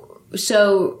 So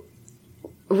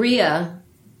Ria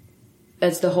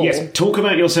as the whole. Yes, talk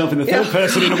about yourself in the third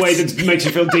person in a way that makes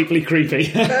you feel deeply creepy.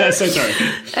 So sorry.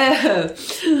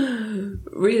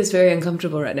 Ria's very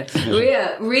uncomfortable right now.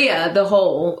 Ria, the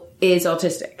whole, is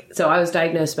autistic. So I was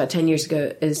diagnosed about 10 years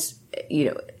ago as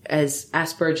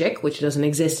Aspergic, which doesn't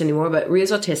exist anymore, but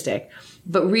Ria's autistic.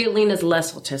 But Ria Lina's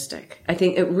less autistic. I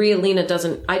think Ria Lina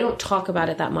I don't talk about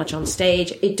it that much on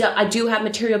stage. I do have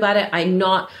material about it.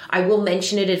 I will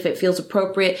mention it if it feels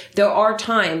appropriate. There are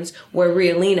times where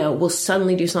Ria Lina will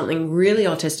suddenly do something really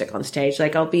autistic on stage.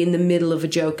 Like I'll be in the middle of a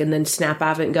joke and then snap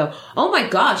out of it and go, oh my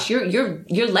gosh,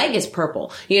 your leg is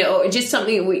purple. Or just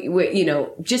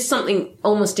something, just something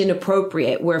almost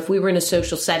inappropriate, where if we were in a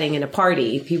social setting in a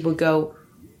party, people would go,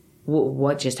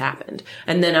 what just happened?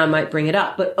 And then I might bring it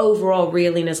up. But overall,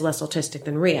 Ria Lina is less autistic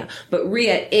than Ria. But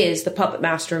Ria is the puppet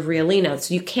master of Ria Lina.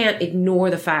 So you can't ignore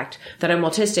the fact that I'm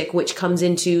autistic, which comes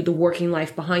into the working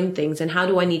life behind things. And how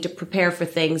do I need to prepare for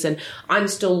things? And I'm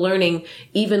still learning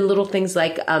even little things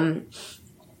like, I'm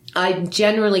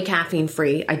generally caffeine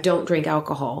free. I don't drink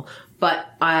alcohol. But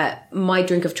my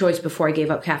drink of choice before I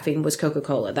gave up caffeine was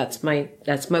Coca-Cola. That's my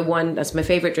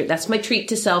favorite drink. That's my treat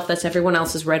to self. That's everyone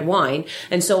else's red wine.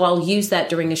 And so I'll use that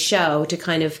during a show to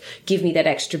kind of give me that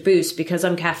extra boost, because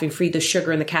I'm caffeine free, the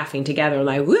sugar and the caffeine together. I'm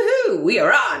like, woohoo, we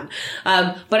are on.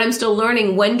 But I'm still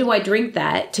learning, when do I drink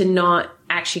that to not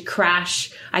actually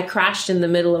crash. I crashed in the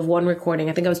middle of one recording.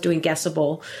 I think I was doing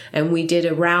Guessable, and we did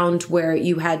a round where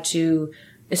you had to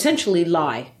essentially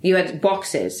lie. You had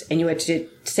boxes and you had to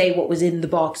say what was in the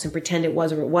box and pretend it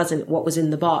was or it wasn't what was in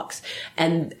the box.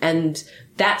 And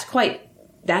that's quite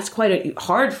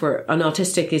hard for an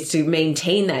autistic, is to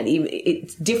maintain that.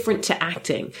 It's different to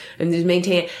acting, and to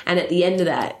maintain it. And at the end of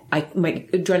that, my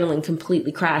adrenaline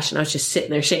completely crashed, and I was just sitting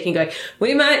there shaking, going,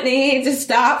 we might need to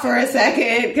stop for a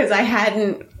second, because I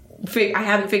haven't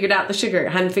figured out the sugar.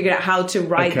 I hadn't figured out how to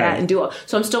write that and do it.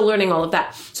 So I'm still learning all of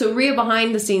that. So Ria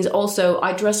behind the scenes also,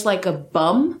 I dress like a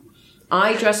bum.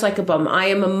 I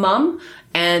am a mum.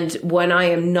 And when I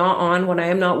am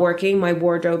not working, my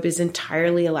wardrobe is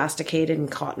entirely elasticated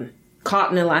and cotton.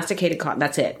 Elasticated cotton.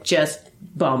 That's it. Just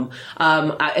bum.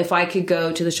 If I could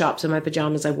go to the shops in my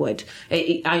pajamas, I would.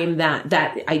 I am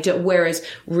that I do. Whereas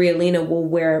Ria Lina will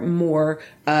wear more,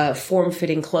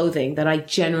 form-fitting clothing that I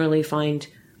generally find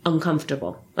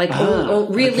uncomfortable. Like,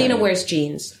 Ria Lina wears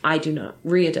jeans. I do not.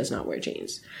 Ria does not wear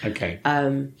jeans. Okay.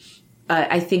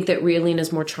 I think that Ria Lina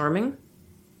is more charming.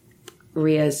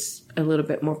 Ria's a little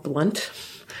bit more blunt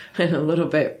and a little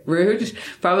bit rude,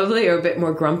 probably, or a bit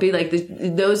more grumpy. Like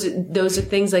those are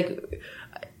things like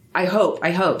I hope. I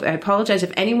apologize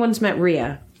if anyone's met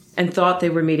Ria and thought they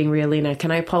were meeting Ria Lina.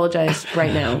 Can I apologize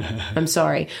right now? I'm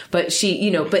sorry. But she,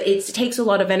 but it takes a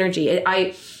lot of energy.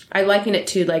 I liken it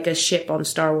to like a ship on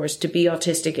Star Wars. To be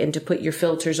autistic and to put your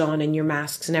filters on and your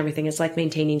masks and everything, it's like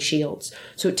maintaining shields.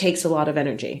 So it takes a lot of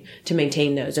energy to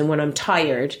maintain those. And when I'm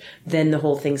tired, then the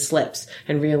whole thing slips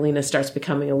and Ria Lina starts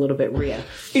becoming a little bit Ria.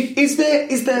 Is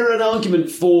there an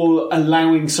argument for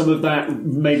allowing some of that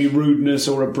maybe rudeness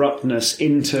or abruptness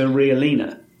into Ria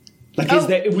Lina? Like,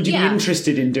 would you be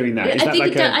interested in doing that?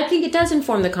 I think it does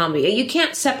inform the comedy. You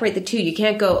can't separate the two. You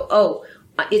can't go,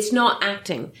 it's not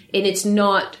acting and it's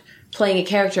not playing a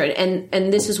character.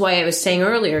 And this is why I was saying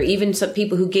earlier, even some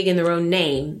people who gig in their own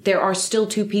name, there are still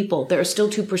two people. There are still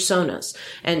two personas.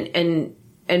 And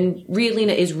Ria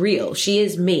Lina is real. She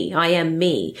is me. I am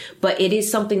me. But it is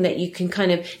something that you can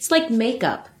it's like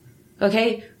makeup.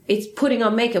 Okay? It's putting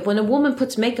on makeup. When a woman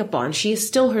puts makeup on, she is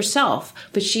still herself,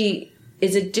 but she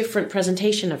is a different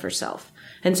presentation of herself.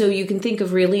 And so you can think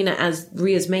of Ria Lina as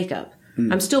Ria's makeup.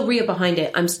 I'm still Ria behind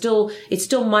it. it's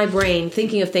still my brain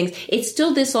thinking of things. It's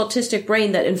still this autistic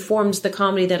brain that informs the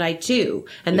comedy that I do.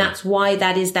 And that's why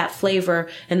that is that flavor.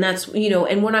 And that's,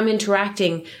 and when I'm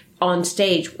interacting on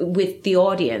stage with the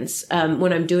audience,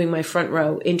 when I'm doing my front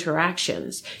row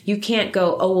interactions, you can't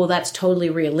go, oh, well, that's totally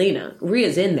Ria Lina.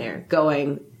 Ria's in there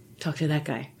going, talk to that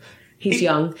guy. He's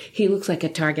young. He looks like a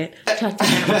target. Talk to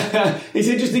him. It's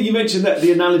interesting you mentioned that,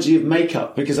 the analogy of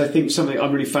makeup, because I think something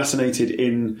I'm really fascinated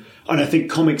in, and I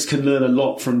think comics can learn a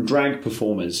lot from drag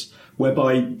performers,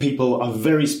 whereby people are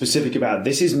very specific about,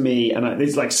 this is me, and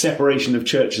it's like separation of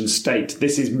church and state.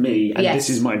 This is me, and this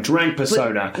is my drag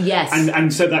persona.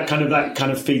 And so that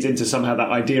kind of feeds into somehow that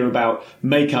idea about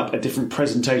makeup, a different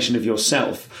presentation of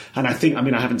yourself. And I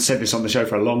haven't said this on the show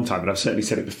for a long time, but I've certainly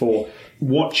said it before.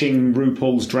 Watching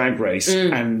RuPaul's Drag Race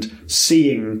and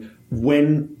seeing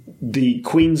when the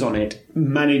queens on it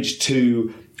manage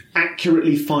to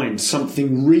accurately find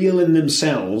something real in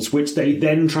themselves, which they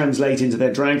then translate into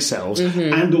their drag selves,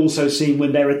 and also seeing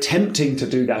when they're attempting to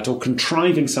do that or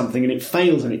contriving something and it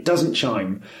fails and it doesn't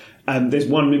chime. There's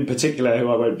one in particular who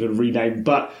I won't rename,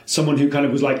 but someone who kind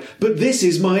of was like, but this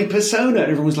is my persona.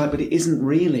 And everyone was like, but it isn't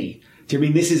really. Do you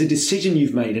mean this is a decision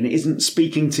you've made and it isn't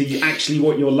speaking to actually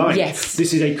what you're like? Yes.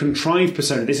 This is a contrived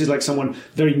persona. This is like someone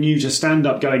very new to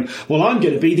stand-up going, well, I'm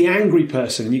going to be the angry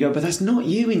person. And you go, but that's not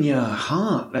you in your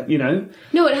heart,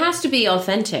 No, it has to be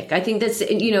authentic. I think that's,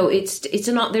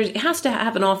 it has to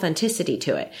have an authenticity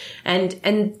to it.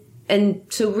 And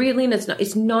so really,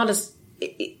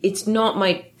 it's not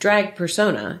my drag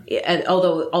persona,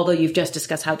 although you've just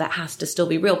discussed how that has to still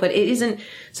be real, but it isn't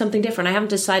something different. I haven't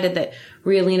decided that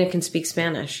Ria Lina can speak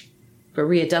Spanish, but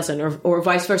Ria doesn't, or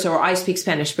vice versa, or I speak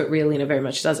Spanish, but Ria Lina very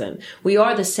much doesn't. We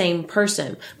are the same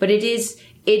person, but it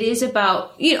is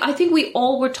about, I think we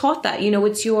all were taught that,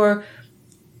 it's your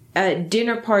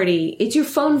dinner party, it's your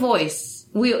phone voice.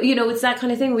 It's that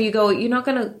kind of thing where you go, I'm not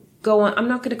going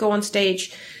to go on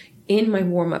stage in my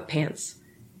warm-up pants.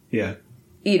 Yeah.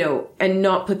 And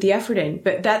not put the effort in.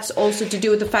 But that's also to do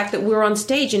with the fact that we're on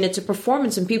stage and it's a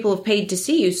performance and people have paid to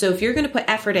see you. So if you're going to put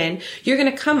effort in, you're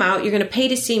going to come out, you're going to pay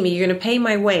to see me, you're going to pay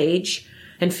my wage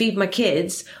and feed my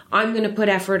kids. I'm going to put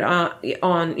effort on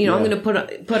I'm going to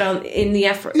put on in the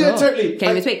effort. Yeah, totally.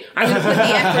 Can't even speak. I'm going to put the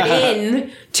effort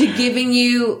in to giving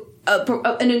you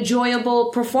an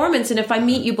enjoyable performance. And if I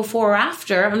meet you before or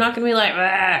after, I'm not going to be like,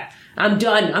 I'm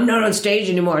done. I'm not on stage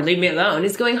anymore. Leave me alone.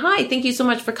 It's going, hi, thank you so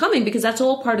much for coming, because that's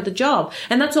all part of the job.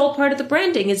 And that's all part of the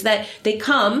branding, is that they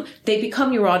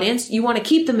become your audience. You want to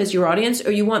keep them as your audience,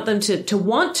 or you want them to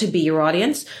want to be your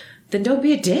audience. Then don't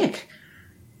be a dick.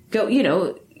 Go,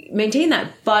 maintain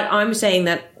that. But I'm saying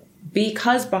that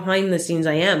because behind the scenes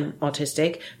I am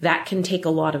autistic, that can take a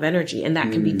lot of energy and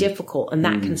that can be difficult and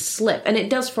that can slip. And it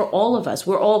does for all of us.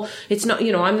 It's not,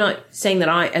 I'm not saying that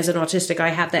I, as an autistic, I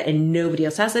have that and nobody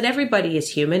else has that. Everybody is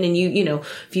human. And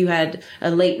if you had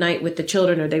a late night with the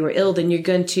children or they were ill, then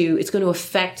it's going to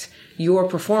affect your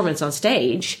performance on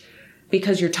stage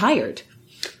because you're tired.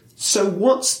 So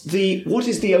what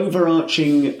is the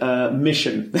overarching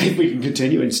mission? If we can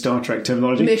continue in Star Trek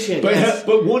terminology. Mission,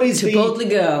 but what is to boldly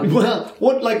go. Well,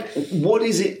 what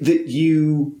is it that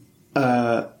you?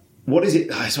 What is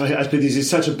it? So I suppose this is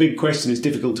such a big question. It's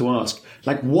difficult to ask.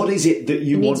 Like, what is it that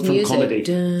you want from music. Comedy?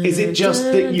 Is it just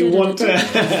that you want to?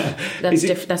 That's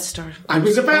different. That's Star. I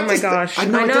was about. Oh my gosh! I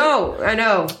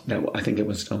know. No, I think it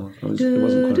was. It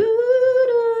wasn't quite.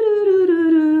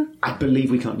 I believe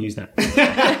we can't use that.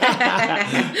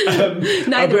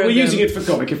 But we're using it for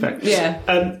comic effect.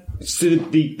 Yeah. So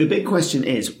the big question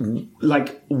is,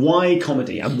 like, why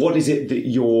comedy, and what is it that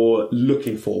you're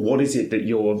looking for? What is it that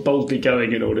you're boldly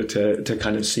going in order to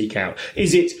kind of seek out?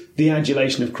 Is it the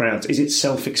adulation of crowds? Is it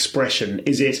self-expression?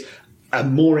 Is it a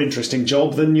more interesting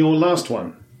job than your last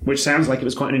one? Which sounds like it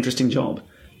was quite an interesting job.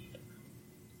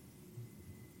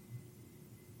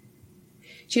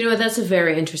 Do you know what? That's a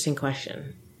very interesting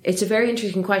question. It's a very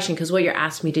interesting question because what you're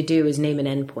asking me to do is name an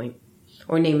endpoint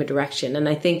or name a direction. And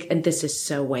I think, and this is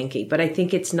so wanky, but I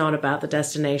think it's not about the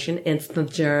destination. It's the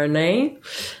journey.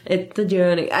 It's the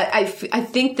journey. I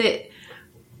think that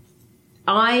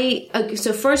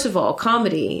so first of all,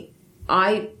 comedy,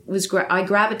 I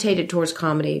gravitated towards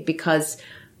comedy because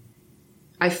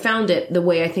I found it the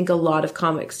way I think a lot of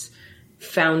comics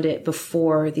found it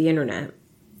before the internet,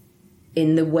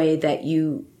 in the way that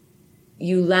you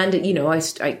landed, you know,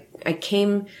 I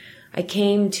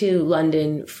came to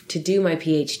London to do my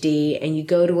PhD, and you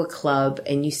go to a club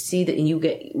and you see that, and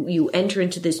you enter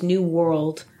into this new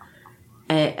world,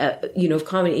 you know, of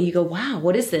comedy, and you go, wow,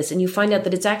 what is this? And you find out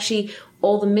that it's actually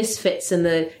all the misfits and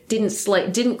the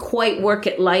didn't quite work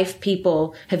at life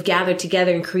people have gathered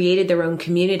together and created their own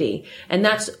community. And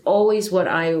that's always what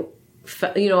I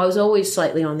was always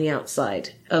slightly on the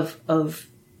outside of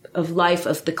life,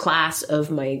 of the class, of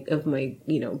my,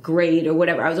 you know, grade or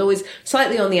whatever. I was always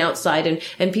slightly on the outside,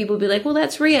 and people would be like, well,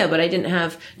 that's Ria, but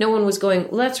no one was going,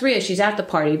 well, that's Ria, she's at the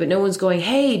party, but no one's going,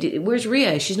 hey, where's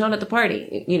Ria? She's not at the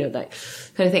party, you know, that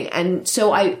kind of thing. And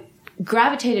so I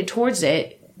gravitated towards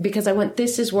it because I went,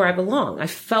 this is where I belong. I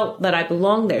felt that I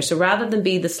belonged there. So rather than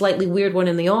be the slightly weird one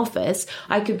in the office,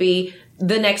 I could be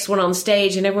the next one on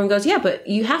stage, and everyone goes, yeah, but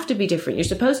you have to be different. You're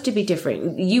supposed to be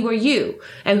different. You are you.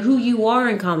 And who you are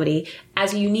in comedy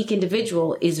as a unique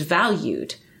individual is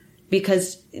valued,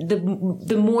 because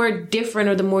the more different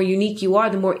or the more unique you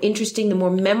are, the more interesting, the more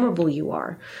memorable you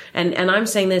are. And I'm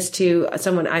saying this to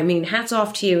someone, I mean, hats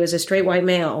off to you as a straight white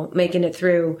male making it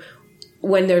through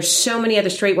when there's so many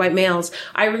other straight white males.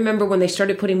 I remember when they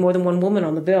started putting more than one woman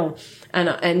on the bill,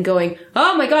 and going,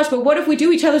 oh my gosh, but what if we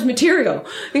do each other's material?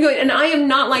 And I am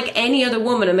not like any other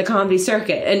woman in the comedy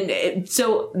circuit. And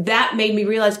so that made me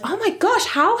realize, oh my gosh,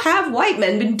 how have white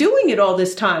men been doing it all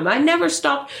this time? I never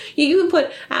stopped. You can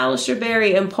put Alistair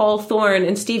Berry and Paul Thorne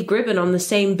and Steve Gribbin on the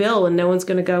same bill, and no one's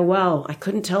going to go, well, I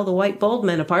couldn't tell the white bald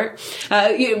men apart,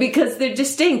 because they're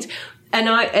distinct.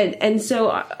 And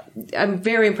so I'm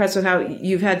very impressed with how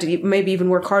you've had to maybe even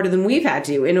work harder than we've had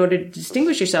to in order to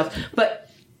distinguish yourself. But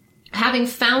having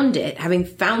found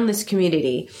this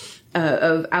community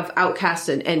of outcasts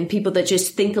and people that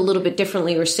just think a little bit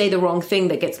differently or say the wrong thing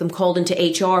that gets them called into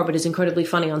HR but is incredibly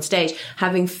funny on stage,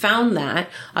 having found that,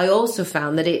 I also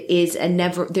found that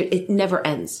it never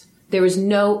ends. There is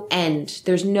no end.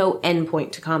 There's no end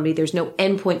point to comedy. There's no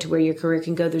end point to where your career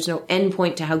can go. There's no end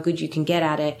point to how good you can get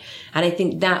at it. And I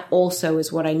think that also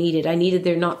is what I needed. I needed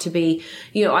there not to be,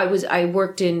 you know, I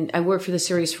worked for the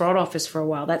Serious Fraud Office for a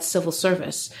while. That's civil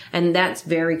service. And that's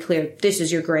very clear. This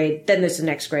is your grade. Then this is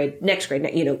next grade,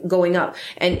 you know, going up.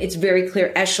 And it's very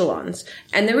clear echelons.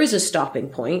 And there is a stopping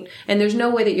point. And there's no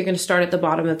way that you're going to start at the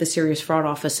bottom of the Serious Fraud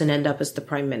Office and end up as the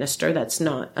Prime Minister. That's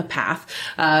not a path.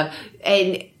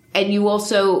 And you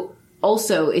also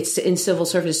it's in civil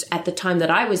service at the time that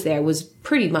I was there was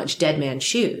pretty much dead man's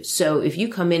shoes. So if you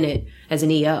come in it as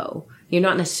an EO, you're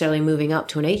not necessarily moving up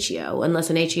to an HEO unless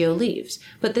an HEO leaves.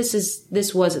 But this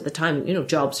was at the time, you know,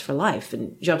 jobs for life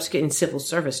and jobs in civil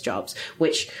service jobs,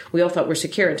 which we all thought were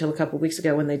secure until a couple of weeks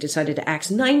ago when they decided to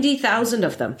axe 90,000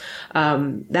 of them.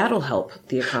 That'll help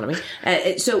the economy.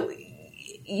 So,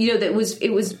 you know, it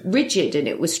was rigid and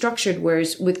it was structured,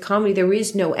 whereas with comedy, there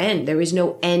is no end. There is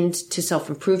no end to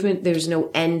self-improvement. There's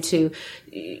no end to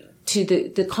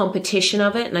the competition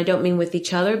of it. And I don't mean with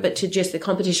each other, but to just the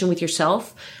competition with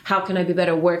yourself. How can I be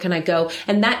better? Where can I go?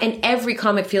 And every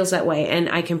comic feels that way. And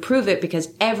I can prove it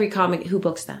because every comic, who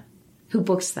books that? Who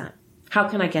books that? How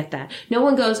can I get that? No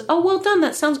one goes, oh, well done.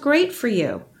 That sounds great for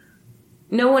you.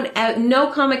 No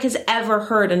comic has ever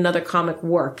heard another comic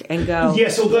work and go.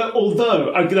 Yes,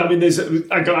 although I mean,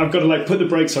 I've got to like put the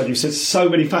brakes on. You've said so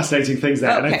many fascinating things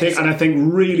there, okay, and I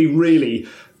think really, really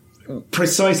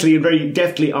precisely and very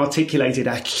deftly articulated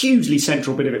a hugely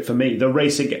central bit of it for me: the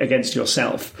race against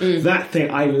yourself. That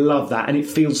thing, I love that, and it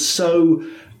feels so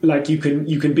like you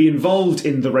can be involved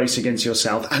in the race against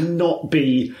yourself and not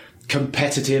be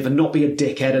competitive and not be a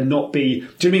dickhead and not be... Do you know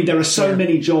what I mean? There are so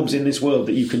many jobs in this world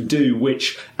that you can do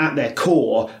which at their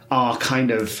core are kind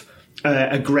of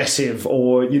aggressive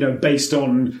or, you know, based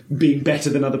on being better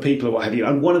than other people or what have you.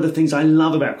 And one of the things I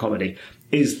love about comedy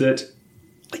is that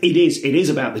It is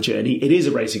about the journey. It is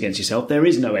a race against yourself. There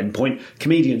is no end point.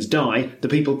 Comedians die. The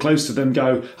people close to them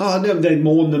go, oh, no, they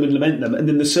mourn them and lament them. And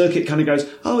then the circuit kind of goes,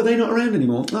 oh, are they not around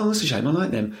anymore? Oh, that's a shame. I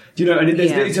like them. You know, and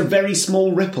it's a very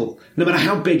small ripple. No matter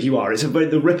how big you are,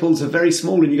 the ripples are very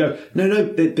small. And you go, no,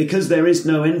 because there is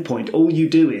no end point. All you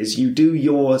do is you do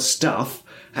your stuff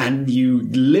and you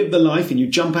live the life and you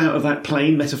jump out of that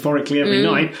plane metaphorically every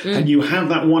night and you have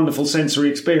that wonderful sensory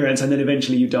experience and then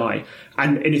eventually you die.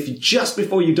 And if just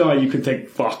before you die you can think,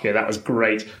 fuck yeah, that was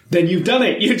great, then you've done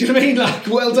it. You know what I mean? Like,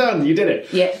 well done, you did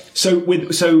it. Yeah. So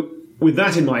with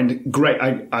that in mind, great,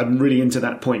 I'm really into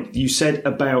that point. You said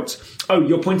about,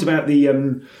 your point about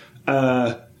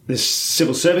the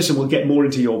civil service, and we'll get more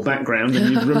into your background,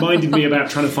 and you reminded me about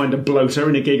trying to find a bloater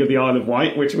in a gig of the Isle of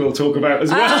Wight, which we'll talk about as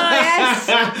well. Yes.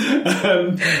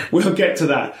 We'll get to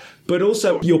that. But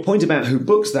also your point about who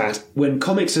books that, when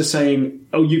comics are saying,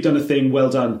 oh, you've done a thing, well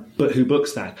done, but who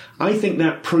books that? I think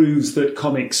that proves that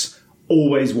comics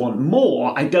always want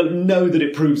more. I don't know that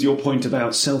it proves your point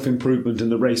about self-improvement and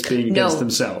the race being against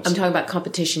themselves. I'm talking about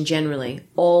competition generally.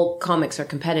 All comics are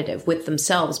competitive with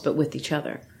themselves, but with each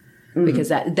other. Because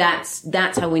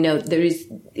that's how we know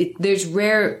there's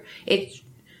rare.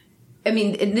 I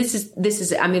mean, and this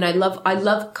is. I mean, I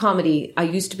love comedy. I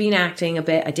used to be in acting a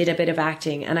bit. I did a bit of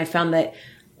acting, and I found that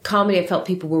comedy, I felt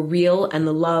people were real, and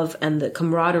the love and the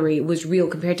camaraderie was real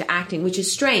compared to acting, which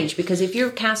is strange because if you're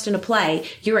cast in a play,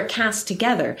 you're a cast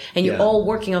together and you're all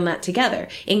working on that together.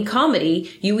 In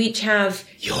comedy, you each have...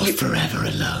 You're forever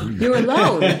alone. You're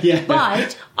alone. Yeah.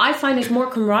 But I find there's more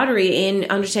camaraderie in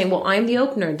understanding, well, I'm the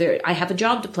opener. I have a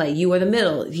job to play. You are the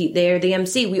middle. They're the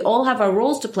MC. We all have our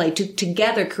roles to play to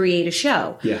together create a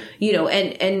show. Yeah. You know,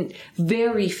 and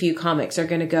very few comics are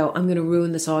going to go, I'm going to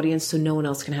ruin this audience so no one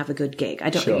else can have a good gig. I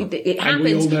don't. Sure. It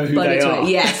happens, and we all know who but they it's are.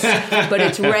 yes, but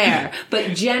it's rare.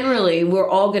 But generally, we're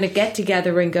all going to get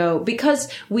together and go,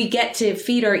 because we get to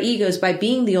feed our egos by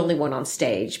being the only one on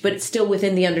stage. But it's still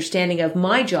within the understanding of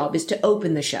my job is to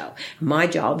open the show. My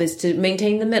job is to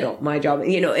maintain the middle. My job,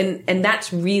 you know, and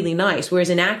that's really nice. Whereas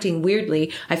in acting,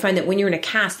 weirdly, I find that when you're in a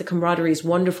cast, the camaraderie is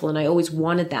wonderful, and I always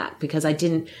wanted that because I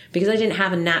didn't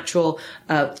have a natural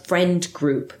friend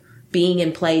group. Being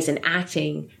in plays and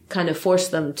acting kind of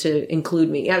forced them to include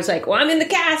me. I was like, well, I'm in the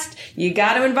cast. You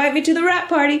got to invite me to the rap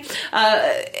party.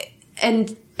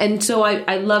 And so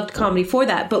I loved comedy for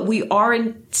that. But we are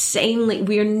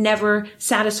never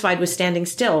satisfied with standing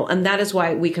still. And that is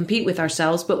why we compete with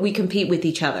ourselves, but we compete with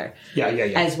each other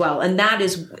as well. And that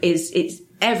is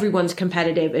everyone's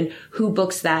competitive, and who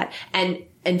books that.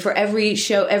 And for every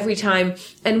show, every time,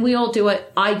 and we all do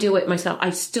it. I do it myself.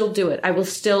 I still do it. I will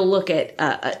still look at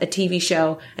a TV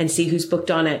show and see who's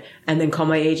booked on it, and then call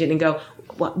my agent and go,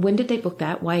 "What? When did they book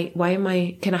that? Why am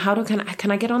I? Can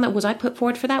I get on that? Was I put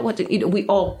forward for that? What?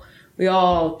 We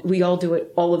all do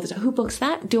it all of the time. Who books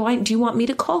that? Do you want me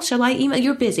to call? Shall I email?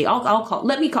 You're busy. I'll call.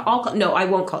 Let me call. I'll call. No, I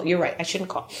won't call. You're right. I shouldn't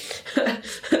call.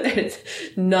 It's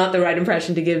not the right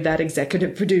impression to give that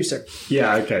executive producer.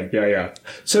 Yeah. Okay. Yeah.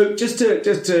 So just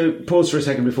to pause for a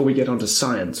second before we get onto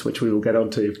science, which we will get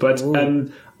onto, but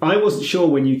I wasn't sure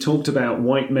when you talked about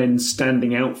white men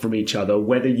standing out from each other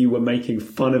whether you were making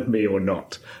fun of me or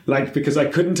not. Like, because I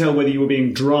couldn't tell whether you were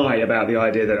being dry about the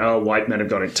idea that, oh, white men have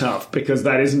got it tough, because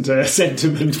that isn't a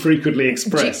sentiment frequently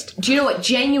expressed. Do you know what?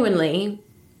 Genuinely,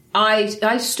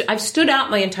 I've stood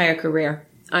out my entire career.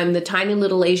 I'm the tiny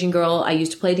little Asian girl. I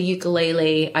used to play the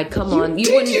ukulele. I'd come on.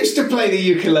 You used to play the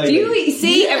ukulele. Do you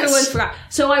see? Yes. Everyone's forgot.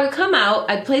 So I would come out.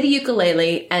 I'd play the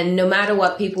ukulele, and no matter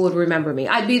what, people would remember me.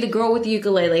 I'd be the girl with the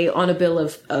ukulele on a bill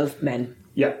of men.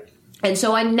 Yeah. And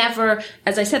so I never,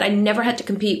 as I said, I never had to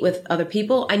compete with other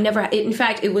people. In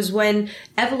fact, it was when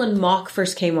Evelyn Mock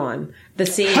first came on the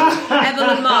scene.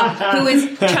 Evelyn Mock, who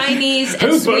is Chinese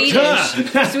and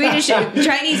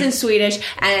Chinese and Swedish,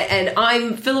 and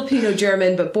I'm Filipino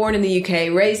German, but born in the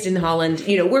UK, raised in Holland.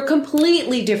 You know, we're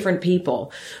completely different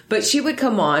people. But she would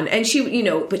come on, and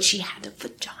but she had a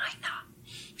vagina.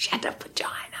 She had a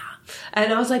vagina.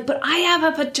 And I was like, but I have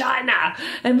a vagina.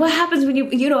 And what happens when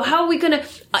how are we going to...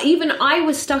 Even I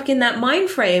was stuck in that mind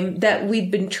frame that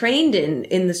we'd been trained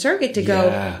in the circuit to go,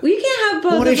 well, you can't have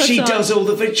both What of if us she on. does all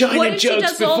the vagina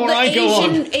jokes before I go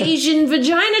on? Asian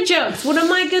vagina jokes. What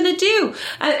am I going to do?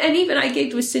 And even I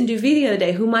gigged with Sindhu V the other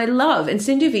day, whom I love. And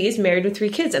Sindhu V is married with 3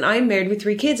 kids. And I'm married with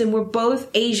 3 kids. And we're both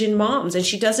Asian moms. And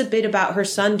she does a bit about her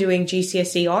son doing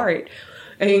GCSE art.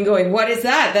 And going, what is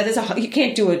that? That is you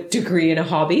can't do a degree in a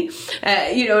hobby.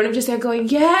 And I'm just there going,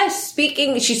 yes,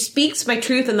 she speaks my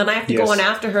truth. And then I have to go on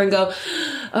after her and go,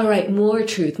 all right, more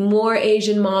truth, more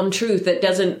Asian mom truth that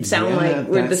doesn't sound like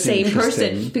we're the same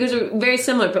person, because we're very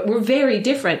similar, but we're very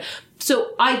different.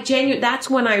 So that's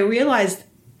when I realized,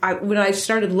 when I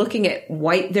started looking at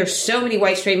there's so many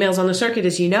white straight males on the circuit,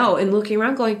 as you know, and looking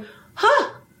around going, how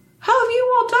have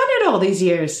you all done it all these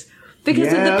years?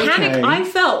 Because of the panic I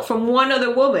felt from one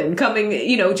other woman coming,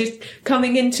 just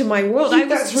coming into my world. I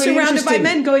was really surrounded by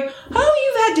men going,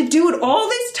 you've had to do it all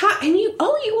this time. And you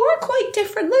are quite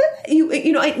different.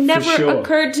 It never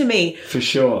occurred to me. For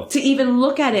sure. To even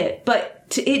look at it. But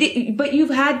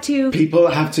you've had to... People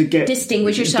have to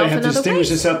distinguish yourself in other ways. They have to distinguish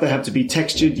themselves. They have to be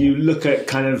textured. You look at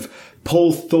kind of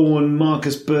Paul Thorne,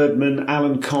 Marcus Birdman,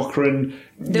 Alan Cochrane,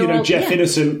 Jeff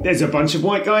Innocent. There's a bunch of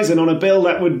white guys, and on a bill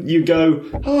you go,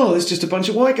 there's just a bunch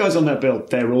of white guys on that bill.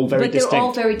 They're all very distinct. They're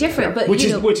all very different. But which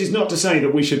is not to say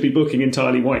that we should be booking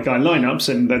entirely white guy lineups,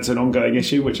 and that's an ongoing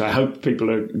issue, which I hope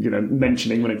people are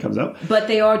mentioning when it comes up. But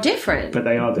they are different.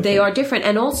 They are different,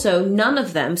 and also none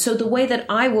of them. So the way that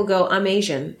I will go, I'm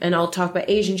Asian, and I'll talk about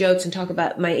Asian jokes and talk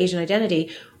about my Asian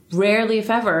identity. Rarely, if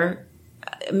ever,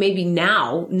 maybe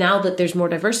now that there's more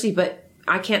diversity, but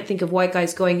I can't think of white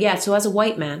guys going, so as a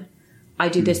white man, I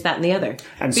do this, that, and the other.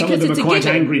 And some of them are quite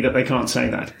angry that they can't say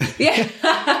that. Yeah.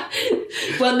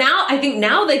 Well, I think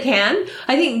now they can.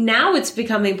 I think now it's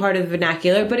becoming part of the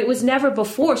vernacular, but it was never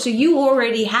before. So you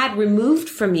already had removed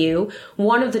from you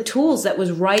one of the tools that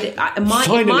was right.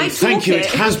 Finally, thank you. It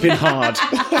has been hard.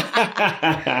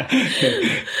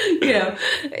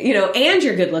 And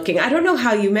you're good looking. I don't know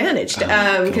how you managed,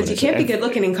 because you can't be good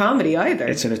looking in comedy either.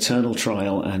 It's an eternal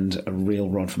trial and a real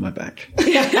rod for my back.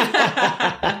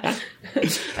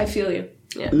 I feel you.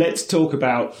 Yeah. Let's talk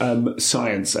about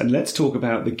science, and let's talk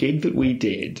about the gig that we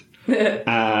did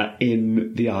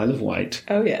in the Isle of Wight.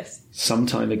 Oh, yes. Some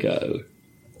time ago.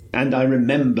 And I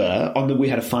remember we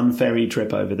had a fun ferry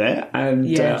trip over there,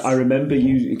 and I remember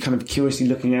you kind of curiously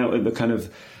looking out at the kind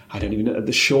of, I don't even know, at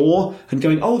the shore, and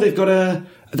going, they've got a,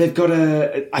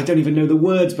 I don't even know the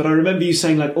words, but I remember you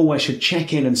saying like, I should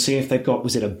check in and see if they've got,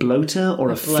 was it a bloater or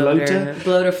a floater?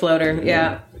 Floater,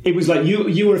 yeah. It was like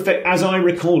you were, as I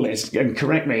recall it, and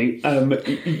correct me,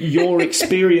 your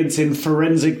experience in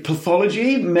forensic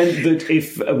pathology meant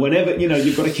that whenever,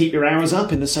 you've got to keep your hours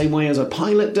up in the same way as a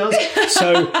pilot does.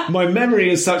 So my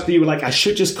memory is such that you were like, I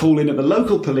should just call in at the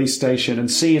local police station and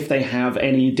see if they have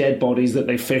any dead bodies that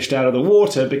they fished out of the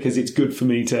water, because it's good for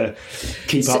me to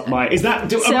keep up my... Am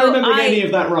I remembering any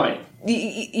of that right?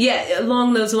 Yeah,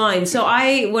 along those lines. So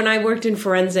when I worked in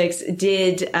forensics,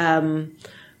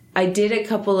 I did a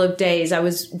couple of days. I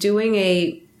was doing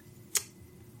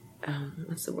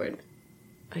what's the word?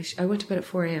 I went to bed at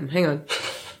 4 a.m. Hang on.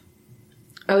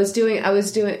 I was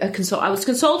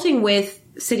consulting with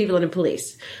City of London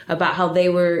Police about how they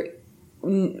were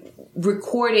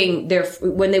recording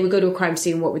when they would go to a crime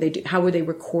scene, what were they do? How were they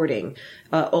recording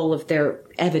all of their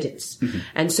evidence? Mm-hmm.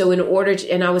 And so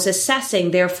and I was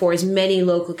assessing, therefore, as many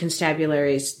local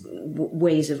constabularies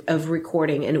ways of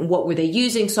recording, and what were they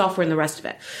using, software, and the rest of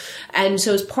it. And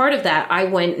so as part of that, I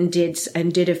went and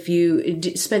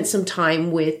spent some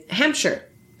time with Hampshire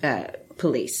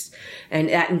police, and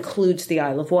that includes the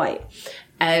Isle of Wight.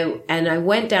 And I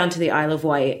went down to the Isle of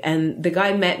Wight, and the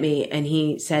guy met me, and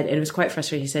he said, and it was quite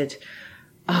frustrating, he said,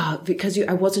 because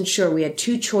I wasn't sure. We had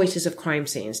two choices of crime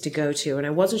scenes to go to, and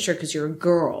I wasn't sure because you're a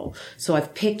girl, so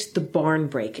I've picked the barn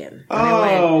break-in.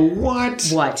 What?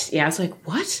 What? Yeah, I was like,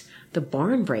 what? The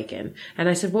barn break-in? And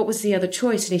I said, what was the other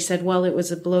choice? And he said, well, it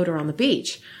was a bloater on the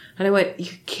beach. And I went,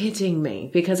 you're kidding me,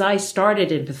 because I started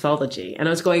in pathology, and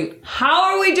I was going,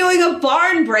 how are we doing a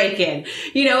barn break-in?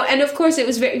 And of course it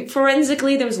was very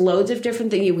forensically, there was loads of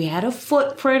different things. We had a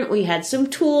footprint, we had some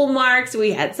tool marks,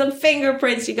 we had some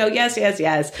fingerprints. You go, yes.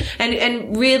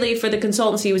 And really for the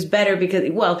consultancy, it was better because,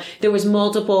 there was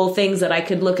multiple things that I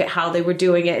could look at how they were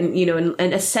doing it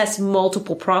and assess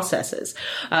multiple processes.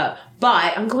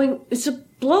 But I'm going, it's a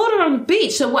bloater on the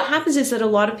beach. So what happens is that a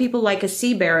lot of people like a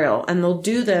sea burial, and they'll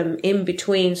do them in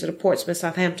between sort of Portsmouth,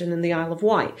 Southampton, and the Isle of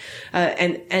Wight.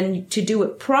 And to do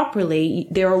it properly,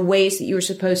 there are ways that you're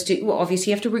supposed to,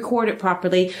 obviously you have to record it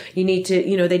properly. You need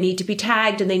to, they need to be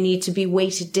tagged, and they need to be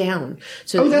weighted down.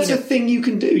 So that's a thing you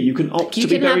can do. You can opt to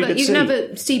be buried at sea. You can have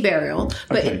a sea burial,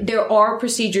 but there are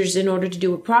procedures in order to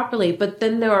do it properly. But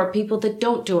then there are people that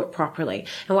don't do it properly.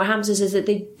 And what happens is that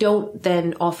they don't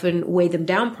then often weigh them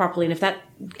down properly. And if that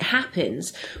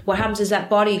happens, what happens is that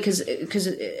body, because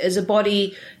as a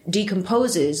body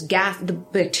decomposes, gas, the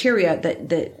bacteria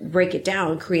that break it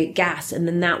down create gas, and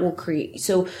then that will create.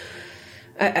 So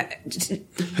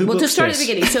to start at the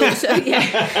beginning.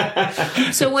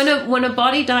 So when a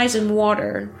body dies in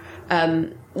water,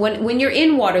 when you're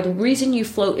in water, the reason you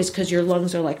float is because your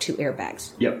lungs are like 2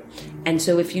 airbags. Yep. And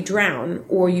so if you drown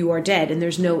or you are dead and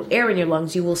there's no air in your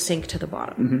lungs, you will sink to the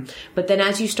bottom. Mm-hmm. But then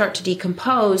as you start to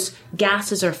decompose,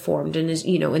 gases are formed, and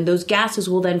and those gases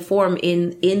will then form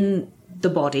in the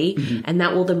body, mm-hmm. and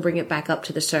that will then bring it back up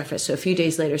to the surface. So a few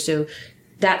days later, so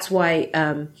that's why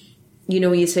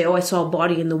when you say, oh, I saw a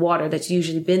body in the water, that's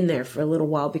usually been there for a little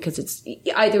while because it's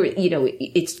either,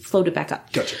 it's floated back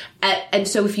up. Gotcha. And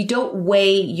so if you don't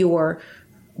weigh your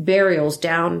burials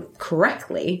down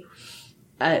correctly,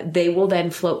 they will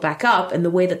then float back up. And the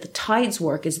way that the tides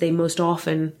work is they most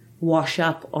often wash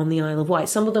up on the Isle of Wight.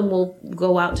 Some of them will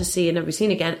go out to sea and never be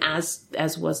seen again, as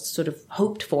was sort of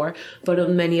hoped for, but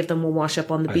many of them will wash up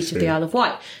on the beach of the Isle of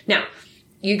Wight. Now,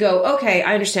 you go, okay,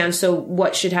 I understand. So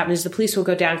what should happen is the police will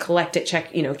go down, collect it,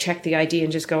 check the ID,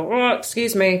 and just go, oh,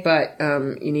 excuse me, but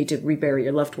you need to rebury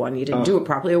your loved one. You didn't do it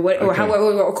properly,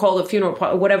 or call the funeral,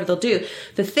 or whatever they'll do.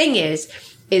 The thing is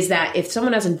that if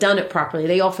someone hasn't done it properly,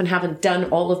 they often haven't done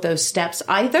all of those steps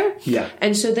either. Yeah.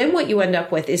 And so then what you end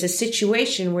up with is a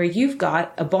situation where you've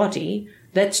got a body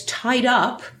that's tied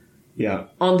up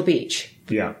on the beach.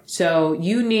 Yeah. So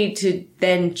you need to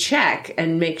then check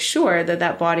and make sure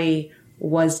that body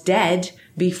was dead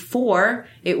before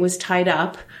it was tied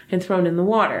up and thrown in the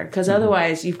water. Because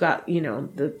otherwise you've got,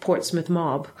 the Portsmouth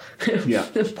mob,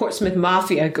 the Portsmouth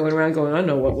mafia going around going, I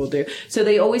know what we'll do. So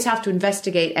they always have to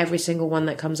investigate every single one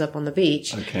that comes up on the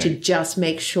beach to just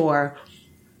make sure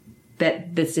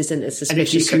that this isn't a suspicious And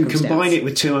if you can combine it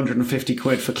with 250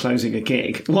 quid for closing a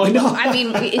gig, why not? I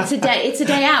mean, it's a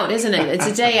day out, isn't it? It's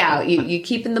a day out. You're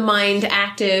keeping the mind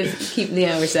active, keeping the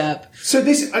hours up. So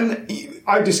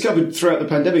I discovered throughout the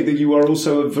pandemic that you are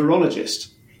also a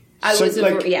virologist.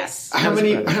 Yes. How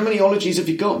many ologies have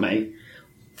you got, mate?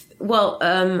 Well,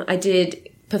 I did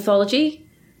pathology,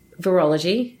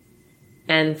 virology,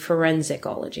 and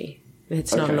forensicology.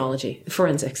 It's not an ology.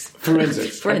 Forensics.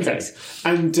 Okay.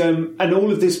 And all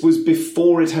of this was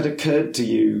before it had occurred to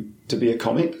you to be a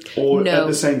comic, or at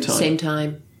the same time? Same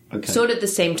time. Okay. Sort of at the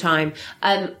same time.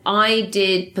 I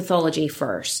did pathology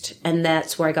first, and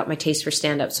that's where I got my taste for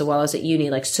stand-up. So while I was at uni,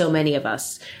 like so many of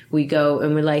us, we go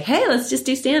and we're like, hey, let's just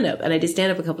do stand-up. And I did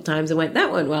stand-up a couple times and went,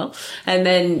 that went well. And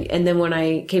then when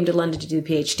I came to London to do the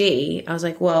PhD, I was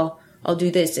like, well, I'll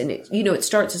do this. And it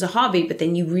starts as a hobby, but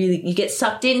then you get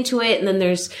sucked into it. And then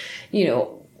there's,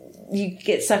 you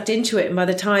get sucked into it. And by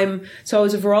the time, so I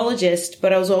was a virologist,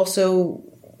 but I was also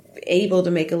able to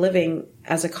make a living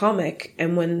as a comic.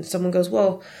 And when someone goes,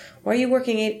 well, why are you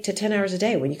working 8 to 10 hours a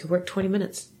day when you could work 20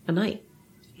 minutes a night?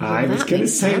 I was going to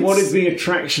say, what is the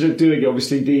attraction of doing it?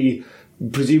 Obviously,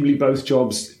 presumably both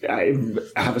jobs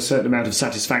have a certain amount of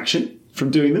satisfaction from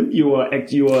doing them. You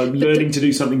are learning to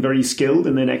do something very skilled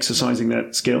and then exercising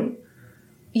that skill.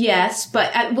 Yes,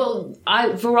 but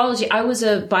virology, I was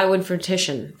a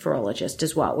bioinformatician virologist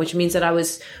as well, which means that I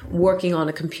was working on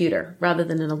a computer rather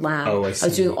than in a lab. Oh, I see. I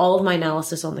was doing all of my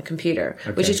analysis on the computer,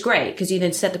 which is great because you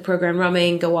then set the program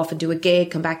running, go off and do a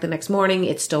gig, come back the next morning,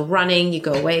 it's still running, you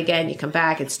go away again, you come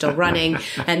back, it's still running,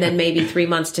 and then maybe 3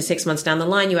 months to 6 months down the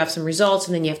line, you have some results,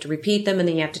 and then you have to repeat them, and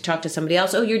then you have to talk to somebody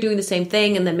else, oh, you're doing the same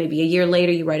thing, and then maybe a year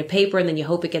later you write a paper, and then you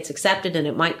hope it gets accepted, and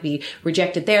it might be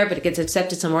rejected there, but it gets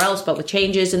accepted somewhere else, but with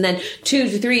changes. And then 2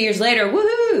 to 3 years later,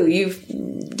 woohoo,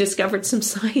 you've discovered some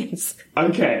science.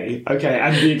 Okay.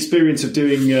 And the experience of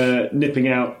doing nipping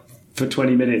out for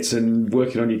 20 minutes and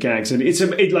working on your gags, and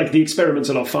like the experiment's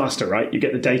a lot faster, right? You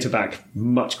get the data back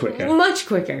much quicker.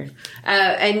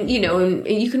 And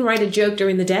you can write a joke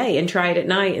during the day and try it at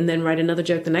night, and then write another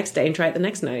joke the next day and try it the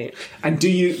next night. And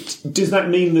does that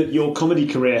mean that your comedy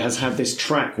career has had this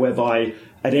track whereby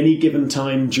at any given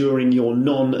time during your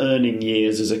non-earning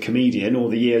years as a comedian, or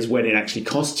the years when it actually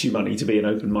costs you money to be an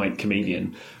open mic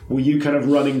comedian, were you kind of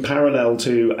running parallel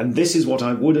to, and this is what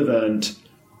I would have earned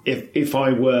if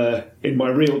I were in my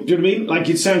real... Do you know what I mean? Like,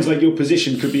 it sounds like your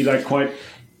position could be like quite...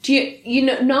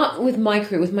 Not with my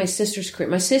career, with my sister's career.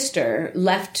 My sister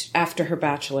left after her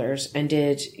bachelor's and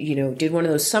did one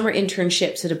of those summer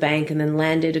internships at a bank, and then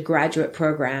landed a graduate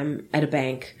program at a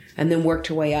bank, and then worked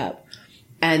her way up.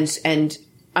 And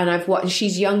I've watched,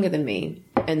 she's younger than me.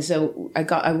 And so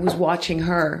I was watching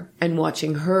her and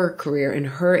watching her career and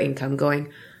her income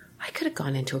going, I could have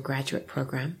gone into a graduate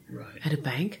program at a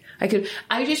bank.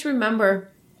 I just remember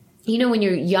you know, when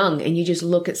you're young and you just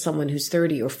look at someone who's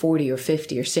 30 or 40 or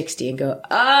 50 or 60 and go,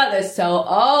 they're so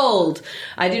old.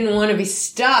 I didn't want to be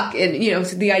stuck. And, you know,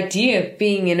 so the idea of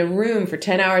being in a room for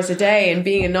 10 hours a day and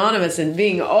being anonymous and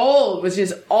being old was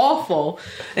just awful.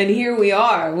 And here we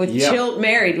are with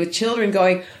married with children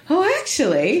going, oh,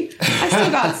 actually, I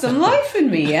still got some life in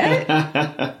me yet.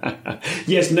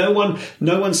 Yes, no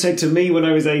one said to me when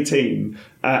I was 18,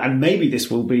 and maybe this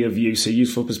will be of use, a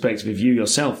useful perspective if you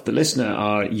yourself, the listener,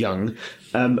 are young.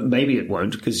 Maybe it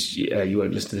won't, because you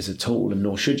won't listen to this at all, and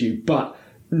nor should you. But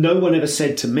no one ever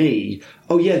said to me,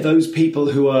 oh, yeah, those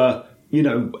people who are, you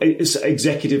know,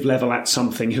 executive level at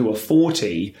something who are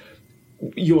 40,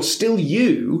 you're still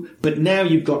you, but now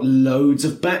you've got loads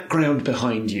of background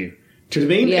behind you. Do you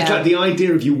know what I mean? Yeah. It's like the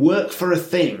idea of you work for a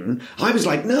thing. I was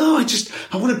like, no,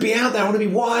 I want to be out there. I want to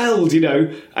be wild, you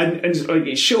know.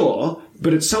 And sure,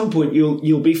 but at some point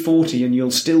you'll be 40 and you'll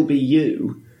still be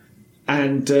you.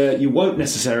 And you won't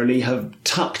necessarily have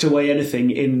tucked away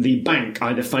anything in the bank,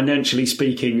 either financially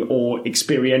speaking or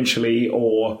experientially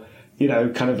or, you know,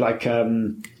 kind of like,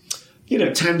 you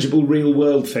know, tangible real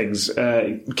world things,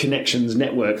 connections,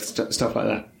 networks, stuff like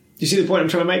that. You see the point I'm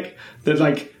trying to make? That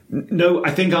like, no,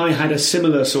 I think I had a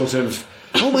similar sort of,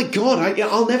 oh my God,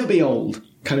 I'll never be old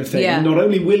kind of thing. Yeah. Not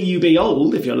only will you be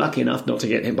old, if you're lucky enough not to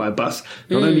get hit by a bus,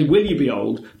 not only will you be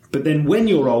old, but then when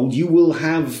you're old, you'll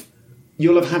have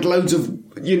had loads of,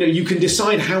 you know, you can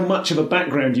decide how much of a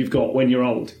background you've got when you're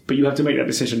old, but you have to make that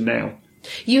decision now.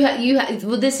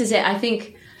 Well, this is it. I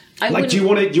think. Do you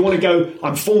want to go,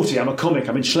 I'm 40, I'm a comic,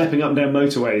 I've been schlepping up and down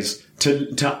motorways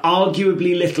to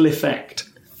arguably little effect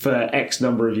for X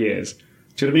number of years?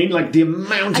 Do you know what I mean? Like the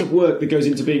amount of work that goes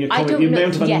into being a comic, the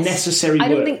amount of unnecessary work. I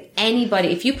don't think anybody,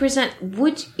 if you present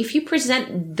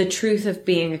the truth of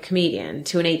being a comedian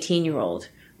to an 18-year-old,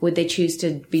 would they choose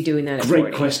to be doing that at 40?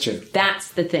 Great question. That's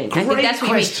the thing. I think that's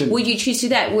what you mean. Would you choose to do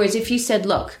that? Whereas if you said,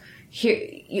 look, here,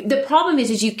 the problem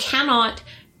is you cannot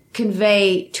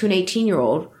convey to an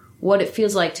 18-year-old what it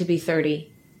feels like to be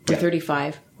 30 or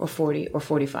 35 or 40 or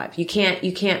 45. You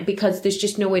can't because there's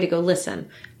just no way to go, listen,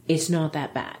 it's not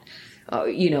that bad.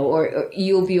 You know, or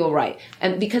you'll be all right.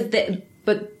 And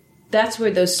but that's where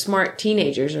those smart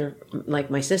teenagers, or like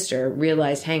my sister,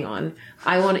 realized, hang on,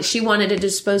 she wanted a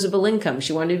disposable income.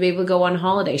 She wanted to be able to go on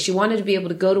holiday. She wanted to be able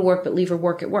to go to work, but leave her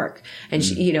work at work. And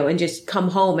she, you know, and just come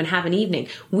home and have an evening.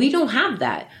 We don't have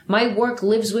that. My work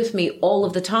lives with me all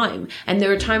of the time. And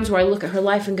there are times where I look at her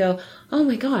life and go, oh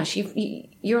my gosh,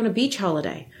 you're on a beach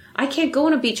holiday. I can't go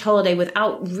on a beach holiday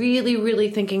without really, really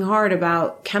thinking hard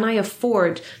about, can I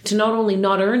afford to not only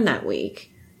not earn that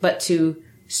week, but to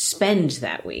spend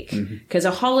that week? Because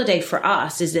a holiday for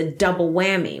us is a double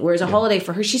whammy, whereas a holiday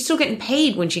for her, she's still getting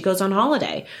paid when she goes on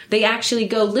holiday. They actually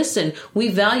go, listen, we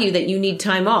value that you need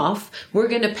time off. We're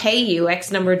going to pay you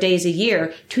X number of days a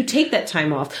year to take that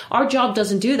time off. Our job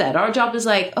doesn't do that. Our job is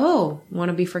like, oh, want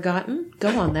to be forgotten?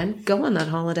 Go on then. Go on that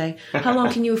holiday. How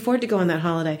long can you afford to go on that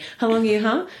holiday? How long you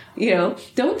know,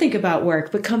 don't think about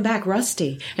work, but come back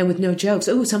rusty and with no jokes.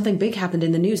 Oh, something big happened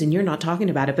in the news and you're not talking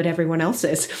about it, but everyone else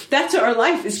is. That's our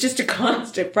life. It's just a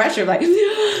constant pressure. Like,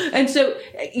 and so,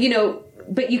 you know,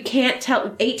 but you can't tell,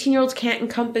 18-year-olds can't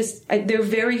encompass, there are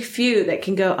very few that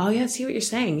can go, oh yeah, I see what you're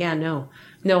saying. Yeah, no,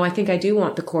 I think I do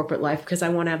want the corporate life because I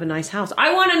want to have a nice house.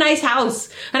 I want a nice house,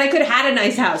 and I could have had a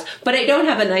nice house, but I don't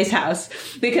have a nice house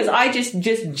because I just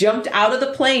jumped out of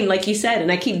the plane, like you said,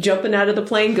 and I keep jumping out of the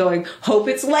plane going, hope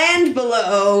it's land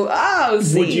below. Oh,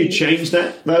 see. Would you change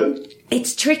that, though?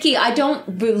 It's tricky. I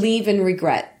don't believe in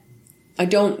regret.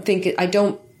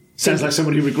 Sounds like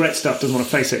someone who regrets stuff doesn't want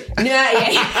to face it.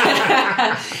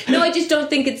 Yeah. No, I just don't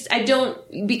think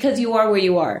because you are where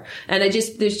you are. And I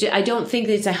don't think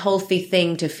it's a healthy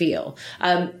thing to feel.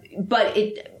 I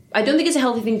don't think it's a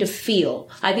healthy thing to feel.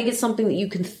 I think it's something that you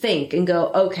can think and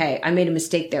go, okay, I made a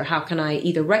mistake there. How can I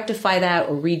either rectify that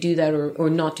or redo that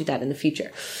or not do that in the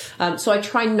future? So I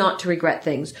try not to regret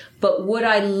things. But would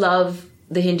I love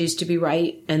the Hindus to be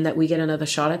right and that we get another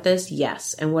shot at this?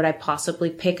 Yes. And would I possibly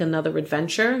pick another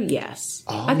adventure? Yes.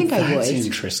 Oh, I think I would. That's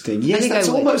interesting. Yes, that's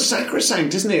almost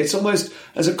sacrosanct, isn't it? It's almost,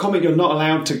 as a comic, you're not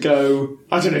allowed to go,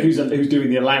 I don't know who's doing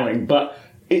the allowing, but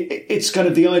it's kind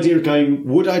of the idea of going,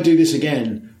 would I do this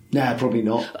again? Nah, probably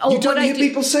not. You don't hear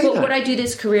people say that. But would I do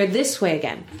this career this way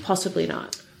again? Possibly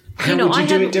not. How would you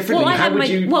do it differently? I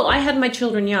had my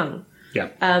children young. Yeah.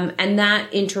 And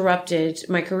that interrupted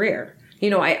my career.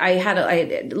 I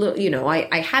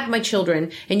had my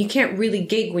children, and you can't really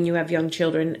gig when you have young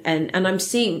children. And I'm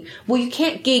seeing, you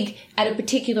can't gig at a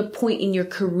particular point in your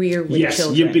career with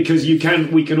children. Yes, because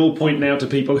we can all point now to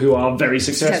people who are very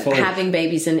successful. Having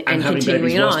babies and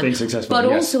continuing on. Being successful, but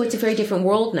also it's a very different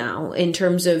world now in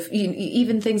terms of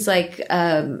even things like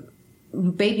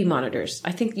baby monitors.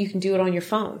 I think you can do it on your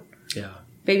phone. Yeah.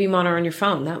 Baby monitor on your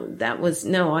phone.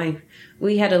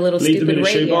 We had a little Leave stupid them in a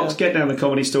radio. shoebox, get down the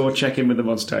comedy store, check in with them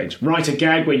on stage. Write a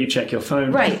gag where you check your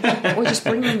phone. Right. Or just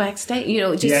bring them backstage.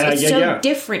 It's so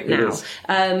different now.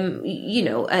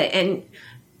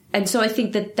 And so I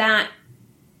think that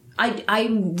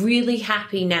I'm really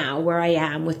happy now where I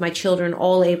am with my children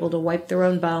all able to wipe their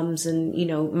own bums and,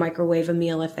 microwave a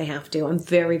meal if they have to. I'm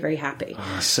very, very happy.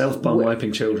 Oh, self-bum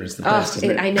wiping children is the best, isn't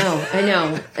it? I know.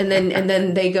 And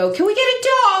then they go, "Can we get a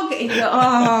dog?" And you go,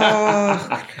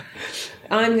 "Oh,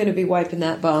 I'm going to be wiping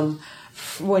that bum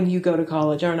when you go to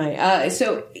college, aren't I?"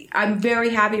 So I'm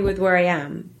very happy with where I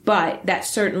am, but that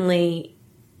certainly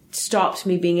stopped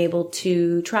me being able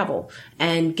to travel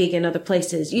and gig in other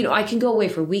places. I can go away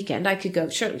for a weekend. I could go,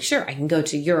 sure, I can go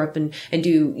to Europe and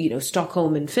do,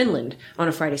 Stockholm and Finland on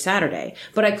a Friday, Saturday,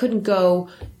 but I couldn't go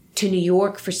to New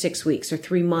York for 6 weeks or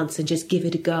 3 months and just give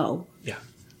it a go. Yeah.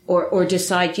 Or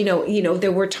decide,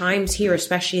 there were times here,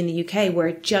 especially in the UK,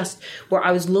 where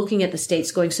I was looking at the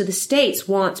States going, so the States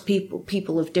wants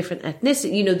people of different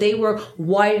ethnicity. They were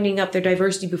widening up their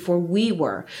diversity before we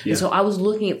were. Yeah. And so I was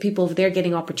looking at people over there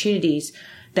getting opportunities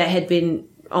that had been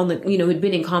had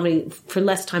been in comedy for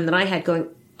less time than I had going,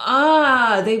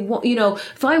 they want,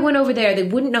 if I went over there, they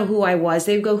wouldn't know who I was.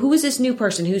 They'd go, who is this new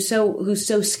person who's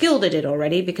so skilled at it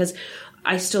already? Because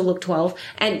I still look 12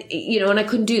 and, and I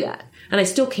couldn't do that. And I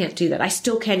still can't do that. I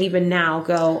still can't even now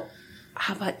go,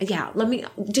 how about,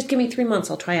 just give me 3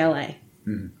 months. I'll try LA.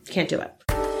 Mm-hmm. Can't do it.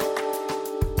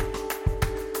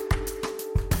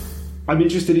 I'm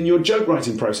interested in your joke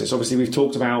writing process. Obviously, we've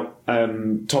talked about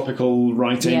topical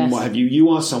writing, yes. What have you. You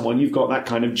are someone, you've got that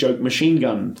kind of joke machine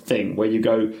gun thing where you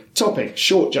go, topic,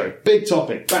 short joke, big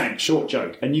topic, bang, short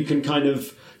joke. And you can kind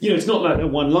of, it's not like the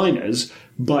one-liners,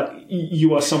 but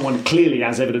you are someone clearly,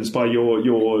 as evidenced by your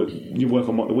work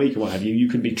on What the Week and what have you, you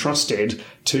can be trusted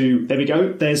to, there we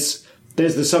go, there's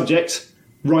the subject,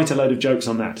 write a load of jokes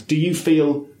on that. Do you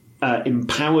feel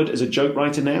empowered as a joke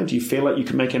writer now? Do you feel like you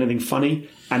can make anything funny?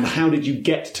 And how did you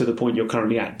get to the point you're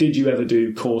currently at? Did you ever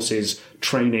do courses,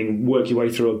 training, work your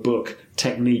way through a book,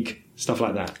 technique, stuff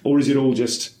like that? Or is it all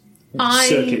just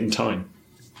circuit and time?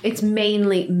 It's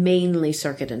mainly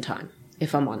circuit and time,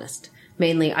 if I'm honest.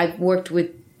 Mainly, I've worked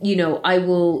with, I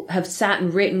will have sat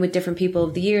and written with different people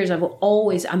over the years.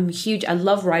 I'm huge. I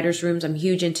love writers' rooms. I'm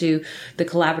huge into the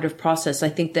collaborative process. I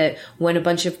think that when a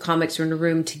bunch of comics are in a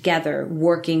room together,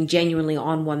 working genuinely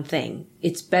on one thing,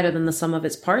 it's better than the sum of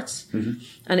its parts. Mm-hmm.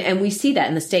 And we see that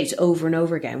in the States over and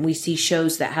over again. We see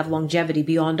shows that have longevity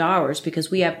beyond ours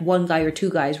because we have one guy or two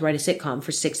guys write a sitcom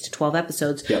for 6 to 12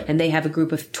 episodes, yep. And they have a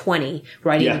group of 20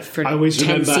 writing for 10 seasons. I always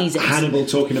remember Hannibal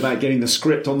talking about getting the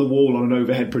script on the wall on an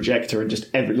overhead projector and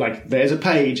just there's a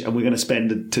page and we're going to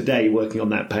spend today working on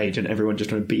that page and everyone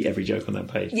just trying to beat every joke on that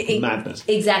page. Madness.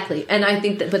 Exactly. And I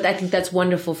think that's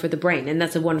wonderful for the brain and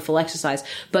that's a wonderful exercise.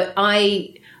 But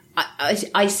I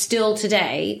still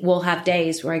today will have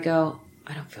days where I go,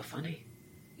 I don't feel funny.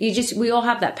 We all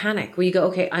have that panic where you go,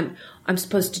 okay, I'm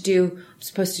supposed to do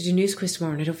news quiz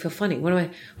tomorrow and I don't feel funny. What am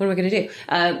I going to do?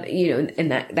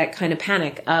 And that kind of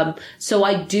panic. So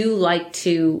I do like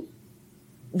to,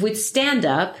 with stand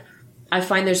up, I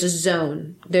find there's a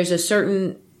zone. There's a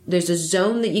zone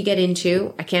that you get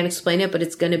into. I can't explain it, but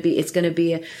it's going to be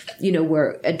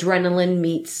where adrenaline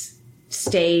meets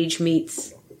stage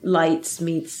meets lights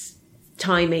meets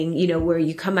timing, where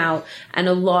you come out. And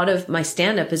a lot of my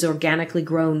stand-up is organically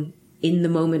grown in the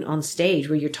moment on stage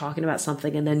where you're talking about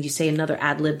something and then you say another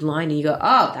ad-libbed line and you go,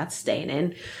 oh, that's staying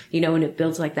in, and it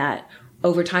builds like that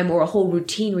over time, or a whole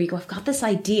routine where you go, I've got this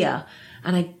idea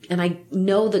and I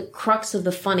know the crux of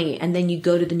the funny, and then you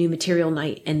go to the new material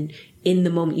night and in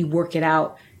the moment you work it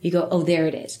out, you go, oh, there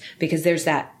it is, because there's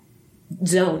that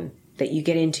zone that you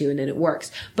get into and then it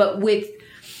works. But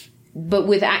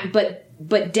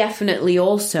definitely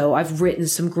also I've written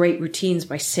some great routines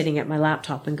by sitting at my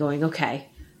laptop and going, okay,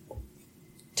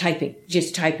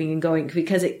 just typing and going,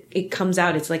 because it comes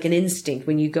out. It's like an instinct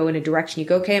when you go in a direction, you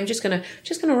go, okay, I'm just going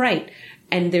to write.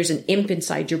 And there's an imp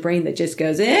inside your brain that just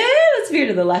goes, let's veer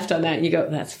to the left on that. And you go,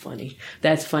 that's funny.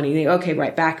 That's funny. And you go, okay,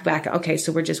 right, back. Okay.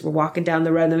 So we're walking down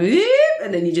the road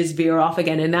and then you just veer off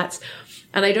again. And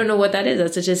I don't know what that is.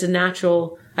 That's just a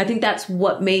natural, I think that's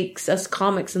what makes us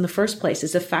comics in the first place,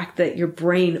 is the fact that your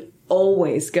brain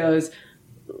always goes,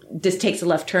 just takes a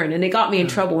left turn. And it got me in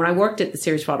trouble. When I worked at the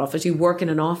serious fraud office, you work in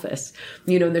an office,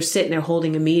 and they're sitting there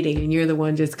holding a meeting, and you're the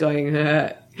one just going,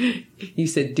 you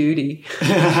said duty.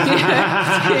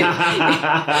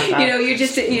 You're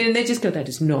just, and they just go, that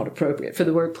is not appropriate for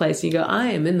the workplace. And you go, I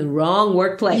am in the wrong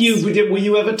workplace. Were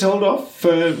you ever told off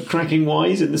for cracking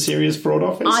wise in the serious fraud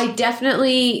office? I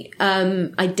definitely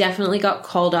got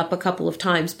called up a couple of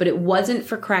times, but it wasn't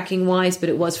for cracking wise, but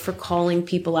it was for calling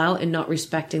people out and not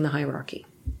respecting the hierarchy.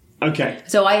 Okay.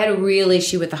 So I had a real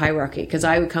issue with the hierarchy, because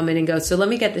I would come in and go, so let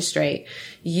me get this straight.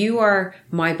 You are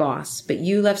my boss, but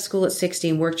you left school at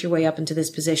 16, worked your way up into this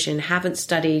position, haven't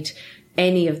studied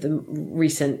any of the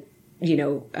recent,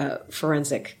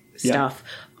 forensic stuff.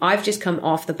 Yeah. I've just come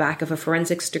off the back of a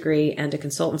forensics degree and a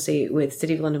consultancy with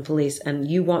City of London Police,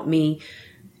 and you want me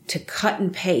to cut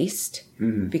and paste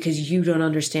because you don't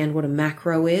understand what a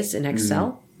macro is in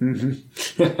Excel?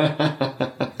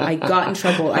 I got in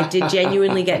trouble. I did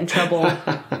genuinely get in trouble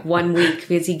 1 week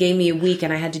because he gave me a week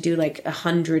and I had to do like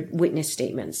 100 witness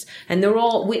statements. And they're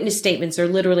all witness statements are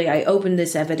literally, I opened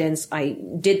this evidence. I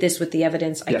did this with the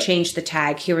evidence. I changed the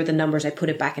tag. Here are the numbers. I put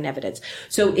it back in evidence.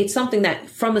 So it's something that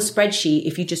from a spreadsheet,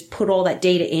 if you just put all that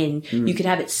data in, you could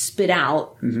have it spit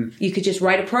out. You could just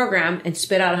write a program and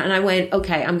spit out. And I went,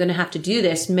 okay, I'm going to have to do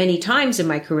this many times in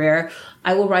my career.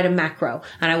 I will write a macro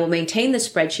and I will maintain the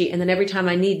spreadsheet. And then every time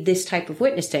I need this type of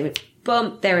witness statement,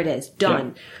 boom, there it is,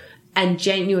 done. Yeah. And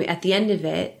genuinely at the end of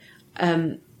it,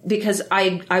 because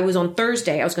I was on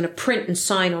Thursday, I was going to print and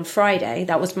sign on Friday.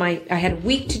 That was I had a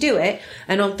week to do it.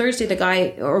 And on Thursday,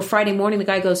 Friday morning, the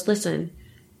guy goes, listen,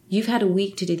 you've had a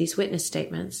week to do these witness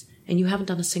statements and you haven't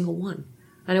done a single one.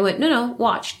 And I went, no,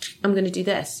 watch, I'm going to do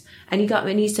this. And he got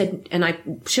me and he said, and I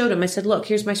showed him, I said, look,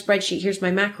 here's my spreadsheet, here's my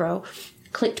macro.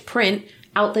 Clicked print,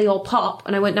 out they all pop,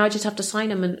 and I went, now I just have to sign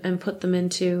them and put them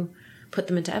into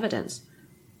evidence.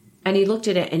 And he looked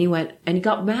at it and he went, and he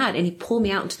got mad and he pulled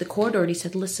me out into the corridor and he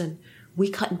said, listen, we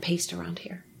cut and paste around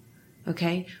here.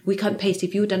 Okay? We cut and paste.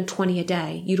 If you had done 20 a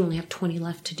day, you'd only have 20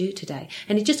 left to do today.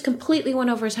 And it just completely went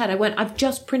over his head. I went, I've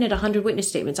just printed 100 witness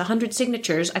statements, 100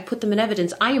 signatures. I put them in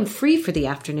evidence. I am free for the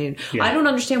afternoon. Yeah. I don't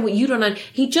understand what you don't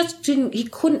understand. He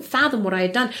couldn't fathom what I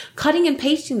had done. Cutting and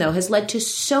pasting, though, has led to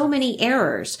so many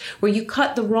errors where you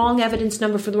cut the wrong evidence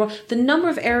number for the number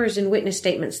of errors in witness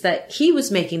statements that he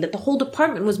was making, that the whole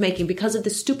department was making because of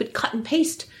this stupid cut and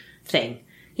paste thing.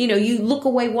 You look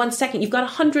away 1 second, you've got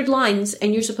 100 lines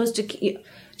and you're supposed to,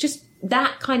 just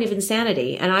that kind of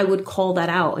insanity. And I would call that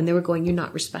out and they were going, you're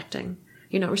not respecting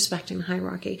the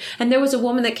hierarchy. And there was a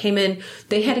woman that came in,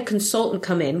 they had a consultant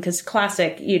come in because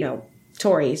classic,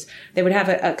 Tories, they would have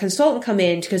a consultant come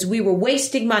in because we were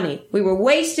wasting money. We were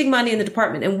wasting money in the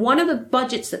department. And one of the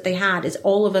budgets that they had is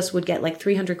all of us would get like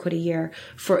 300 quid a year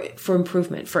for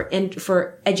improvement,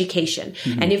 for education.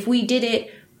 And if we did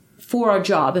it for our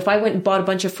job, if I went and bought a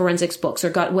bunch of forensics books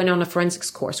or went on a forensics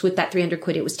course with that 300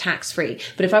 quid, it was tax free.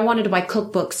 But if I wanted to buy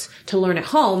cookbooks to learn at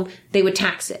home, they would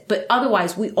tax it. But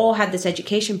otherwise, we all had this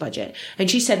education budget. And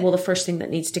she said, well, the first thing that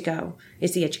needs to go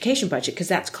is the education budget because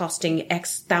that's costing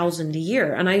X thousand a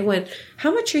year. And I went,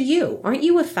 how much are you? Aren't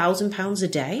you £1,000 a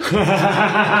day?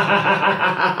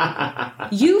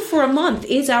 You for a month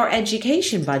is our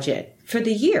education budget for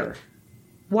the year.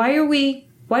 Why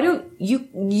don't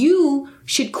you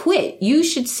should quit. You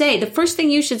should say, the first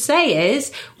thing you should say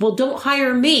is, well, don't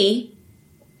hire me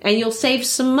and you'll save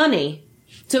some money.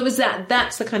 So it was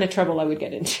that's the kind of trouble I would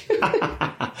get into.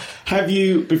 Have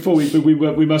you, before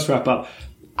we must wrap up,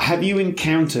 have you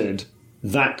encountered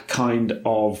that kind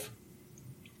of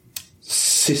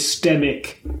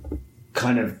systemic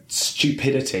kind of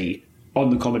stupidity on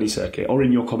the comedy circuit or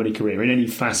in your comedy career, in any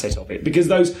facet of it? Because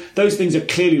those things are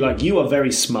clearly like, you are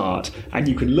very smart and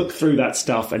you can look through that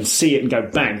stuff and see it and go,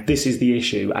 bang, this is the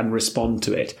issue, and respond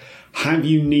to it. Have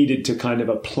you needed to kind of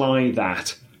apply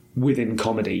that within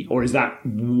comedy? Or is that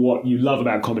what you love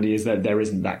about comedy, is that there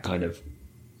isn't that kind of...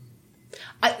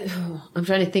 I'm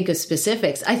trying to think of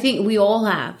specifics. I think we all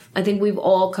have. I think we've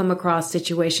all come across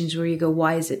situations where you go,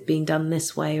 why is it being done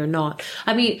this way or not?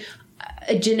 I mean,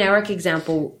 a generic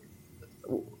example...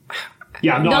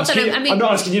 Yeah, I'm not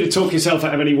asking you to talk yourself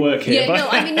out of any work here. Yeah,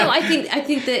 I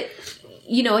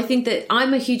think that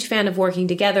I'm a huge fan of working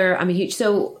together. I'm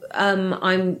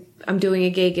doing a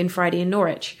gig in Friday in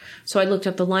Norwich. So I looked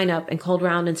up the lineup and called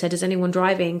around and said, is anyone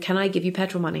driving? Can I give you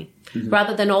petrol money? Mm-hmm.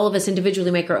 Rather than all of us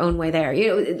individually make our own way there.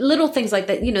 Little things like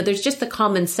that. There's just the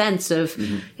common sense of,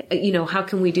 how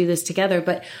can we do this together?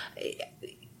 But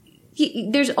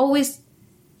there's always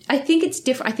I think it's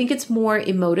different. I think it's more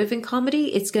emotive in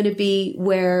comedy. It's going to be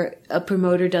where a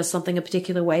promoter does something a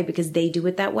particular way because they do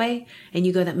it that way. And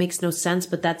you go, that makes no sense,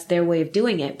 but that's their way of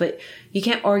doing it. But you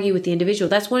can't argue with the individual.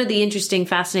 That's one of the interesting,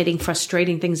 fascinating,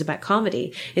 frustrating things about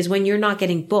comedy is when you're not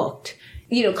getting booked.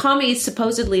 You know, comedy is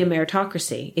supposedly a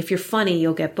meritocracy. If you're funny,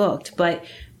 you'll get booked. But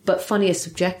funny is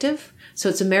subjective. So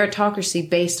it's a meritocracy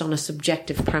based on a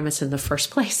subjective premise in the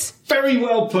first place. Very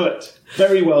well put.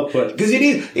 Very well put. Because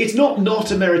it's not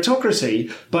a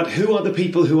meritocracy, but who are the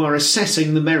people who are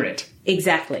assessing the merit?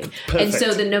 Exactly. Perfect. And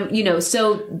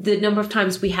so the number of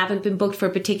times we haven't been booked for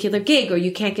a particular gig or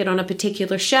you can't get on a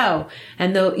particular show.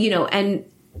 And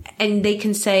and they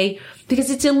can say, because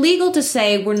it's illegal to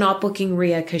say we're not booking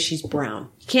Ria because she's brown.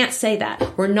 You can't say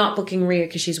that. We're not booking Ria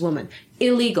because she's woman.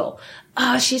 Illegal.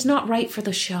 She's not right for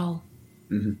the show.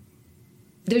 Mm-hmm.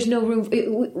 There's no room.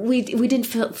 We didn't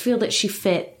feel that she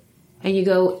fit. And you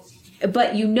go,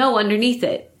 but underneath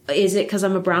it, is it because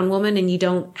I'm a brown woman and you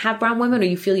don't have brown women, or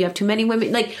you feel you have too many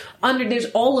women? Like there's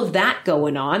all of that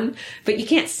going on, but you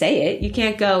can't say it. You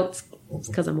can't go, it's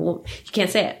because I'm a woman. You can't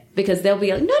say it because they'll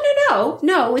be like,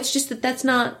 no. It's just that's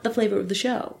not the flavor of the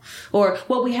show. Or,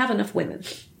 well, we have enough women.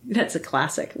 That's a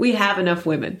classic. We have enough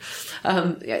women.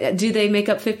 Do they make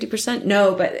up 50%?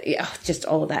 No, but just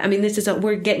all of that. I mean,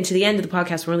 we're getting to the end of the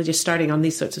podcast. We're only just starting on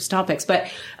these sorts of topics,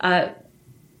 but,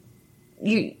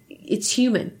 it's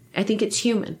human. I think it's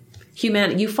human.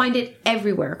 Humanity. You find it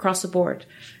everywhere across the board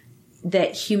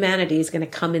that humanity is going to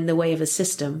come in the way of a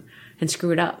system and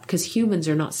screw it up because humans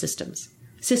are not systems.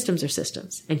 Systems are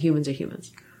systems and humans are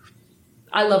humans.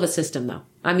 I love a system, though.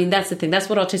 I mean, that's the thing. That's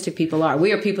what autistic people are.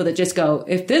 We are people that just go,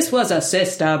 if this was a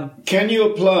system. Can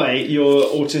you apply your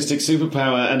autistic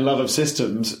superpower and love of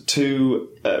systems to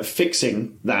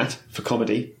fixing that for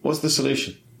comedy? What's the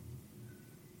solution?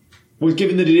 Well,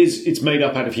 given that it's made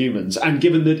up out of humans, and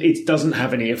given that it doesn't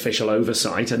have any official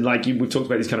oversight, and we've talked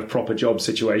about these kind of proper job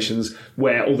situations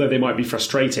where, although they might be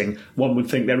frustrating, one would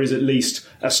think there is at least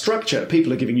a structure.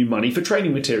 People are giving you money for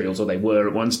training materials, or they were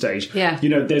at one stage. Yeah.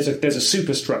 There's a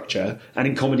superstructure, and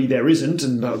in comedy there isn't,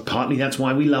 and partly that's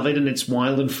why we love it, and it's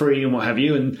wild and free and what have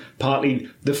you, and partly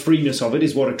the freeness of it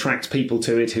is what attracts people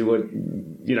to it who are,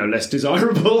 less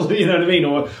desirable, you know what I mean,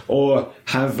 or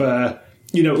have...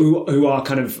 who are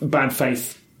kind of bad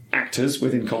faith actors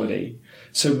within comedy.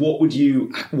 So what would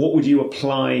you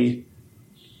apply?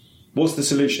 What's the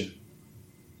solution?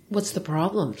 What's the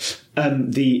problem?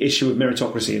 The issue of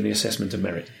meritocracy and the assessment of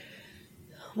merit.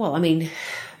 Well,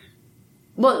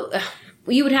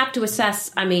 you would have to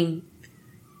assess, you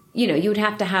would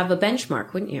have to have a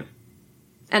benchmark, wouldn't you?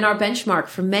 And our benchmark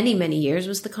for many, many years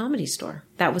was the Comedy Store.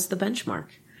 That was the benchmark.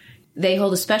 They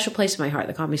hold a special place in my heart,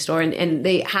 the Comedy Store, and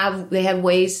they have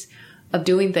ways of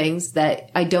doing things that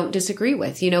I don't disagree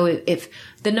with. If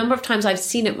the number of times I've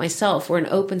seen it myself, or an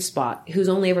open spot who's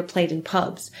only ever played in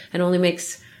pubs and only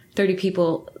makes 30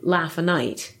 people laugh a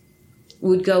night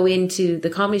would go into the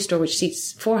Comedy Store, which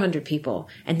seats 400 people,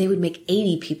 and they would make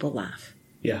 80 people laugh.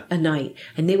 Yeah. A night.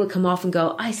 And they would come off and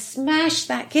go, I smashed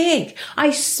that gig.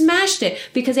 I smashed it.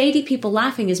 Because 80 people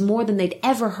laughing is more than they'd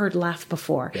ever heard laugh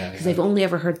before. Because they've only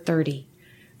ever heard 30.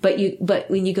 But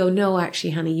when you go, no,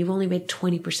 actually, honey, you've only made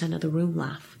 20% of the room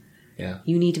laugh. Yeah.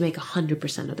 You need to make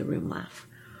 100% of the room laugh.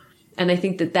 And I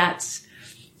think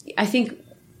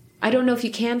I don't know if you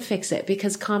can fix it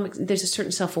because comics, there's a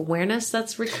certain self-awareness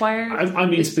that's required. I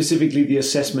mean specifically the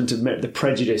assessment of merit, the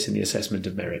prejudice in the assessment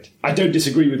of merit. I don't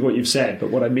disagree with what you've said,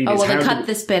 but what I mean is... then cut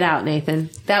this bit out,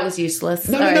 Nathan. That was useless.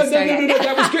 No, that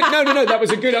was good. No, that was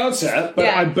a good answer.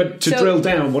 But, but to drill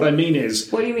down, what I mean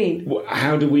is... What do you mean?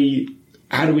 How do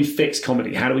we fix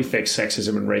comedy? How do we fix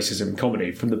sexism and racism in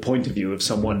comedy from the point of view of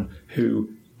someone who...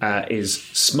 is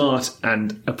smart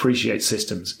and appreciates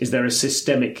systems? Is there a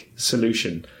systemic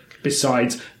solution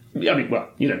besides...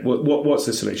 what's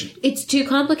the solution? It's too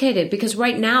complicated because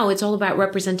right now it's all about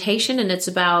representation and it's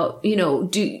about,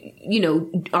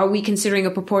 are we considering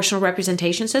a proportional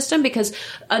representation system? Because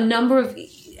a number of,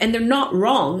 and they're not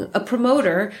wrong, a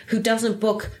promoter who doesn't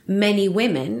book many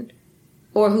women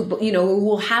or who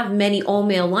will have many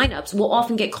all-male lineups will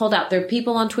often get called out. There are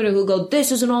people on Twitter who go, this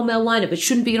is an all-male lineup. It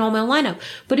shouldn't be an all-male lineup.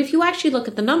 But if you actually look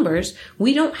at the numbers,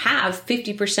 we don't have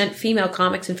 50% female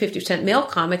comics and 50% male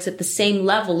comics at the same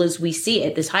level as we see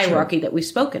it, this hierarchy that we've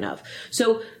spoken of.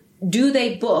 So do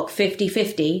they book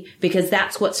 50-50 because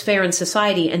that's what's fair in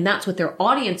society and that's what their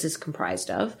audience is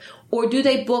comprised of? Or do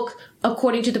they book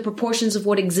according to the proportions of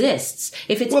what exists?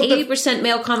 If it's 80%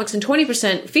 male comics and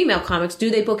 20% female comics, do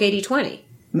they book 80-20?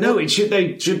 No,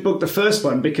 they should book the first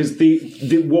one because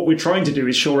the what we're trying to do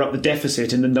is shore up the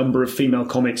deficit in the number of female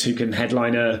comics who can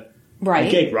headline a Right.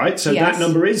 a gig, right? So Yes. that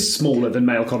number is smaller than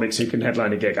male comics who can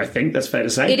headline a gig. I think that's fair to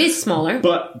say. It is smaller.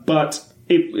 But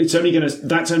that's only going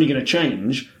to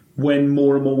change when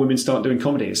more and more women start doing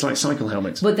comedy. It's like cycle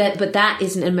helmets. But that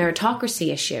isn't a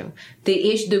meritocracy issue.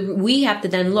 We have to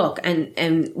then look,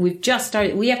 and we've just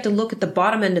started, we have to look at the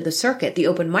bottom end of the circuit, the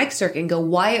open mic circuit, and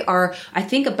go, I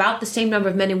think about the same number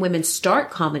of men and women start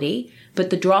comedy, but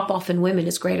the drop-off in women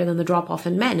is greater than the drop-off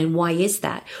in men. And why is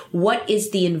that? What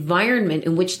is the environment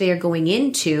in which they are going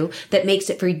into that makes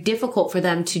it very difficult for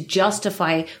them to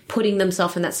justify putting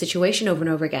themselves in that situation over and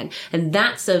over again? And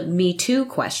that's a Me Too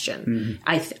question.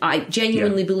 Mm-hmm. I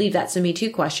genuinely believe that's a Me Too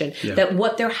question. Yeah. That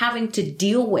what they're having to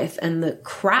deal with and the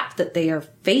crap that they are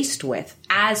faced with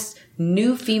as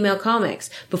new female comics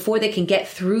before they can get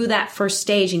through that first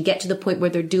stage and get to the point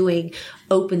where they're doing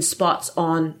open spots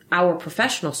on our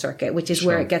professional circuit, which is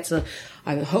where it gets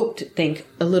I hope to think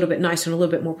a little bit nicer and a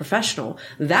little bit more professional.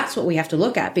 That's what we have to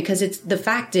look at, because the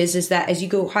fact is that as you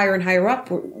go higher and higher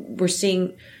up, we're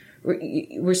seeing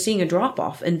a drop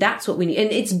off, and that's what we need.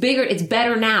 And it's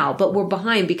better now, but we're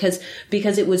behind because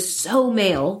it was so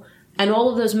male, and all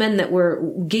of those men that were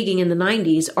gigging in the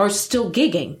 90s are still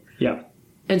gigging. Yeah.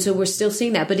 And so we're still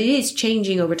seeing that, but it is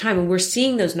changing over time, and we're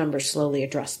seeing those numbers slowly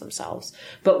address themselves.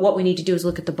 But what we need to do is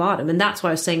look at the bottom. And that's what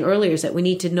I was saying earlier, is that we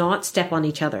need to not step on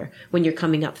each other when you're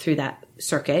coming up through that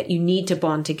circuit. You need to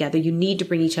bond together. You need to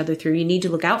bring each other through. You need to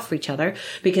look out for each other,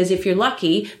 because if you're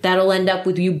lucky, that'll end up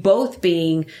with you both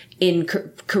being in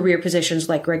career positions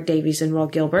like Greg Davies and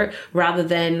Rod Gilbert, rather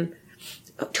than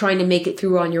trying to make it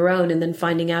through on your own and then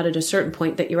finding out at a certain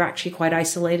point that you're actually quite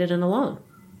isolated and alone.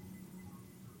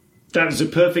 That is a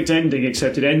perfect ending,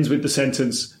 except it ends with the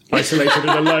sentence, isolated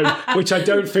and alone, which I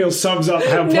don't feel sums up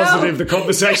how positive the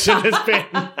conversation has been.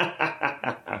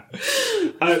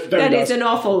 That is an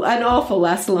awful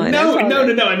last line. No.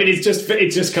 I mean, it's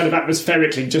just kind of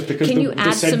atmospherically, just because Can you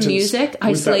add some music?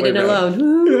 Isolated and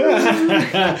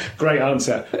alone. Great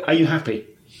answer. Are you happy?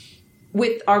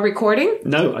 With our recording?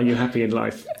 No. Are you happy in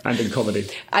life and in comedy?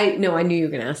 I knew you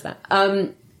were going to ask that.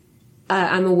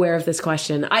 I'm aware of this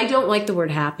question. I don't like the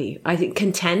word happy. I think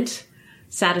content,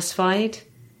 satisfied.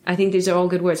 I think these are all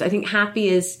good words. I think happy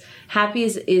is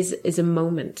a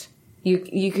moment.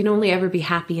 You can only ever be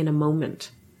happy in a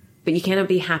moment, but you cannot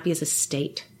be happy as a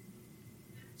state.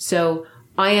 So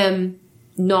I am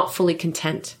not fully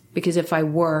content, because if I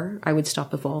were, I would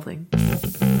stop evolving.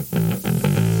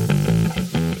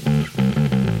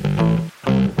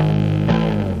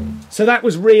 So that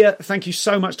was Ria. Thank you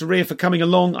so much to Ria for coming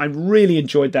along. I really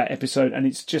enjoyed that episode, and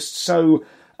it's just so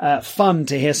fun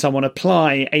to hear someone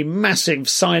apply a massive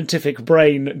scientific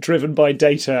brain driven by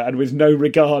data and with no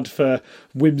regard for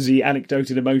whimsy, anecdote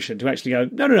and emotion to actually go,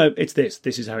 no, it's this.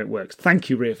 This is how it works.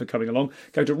 Thank you, Ria, for coming along.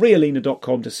 Go to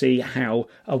rialina.com to see how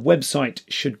a website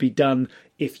should be done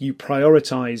if you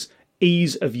prioritise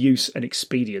ease of use and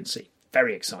expediency.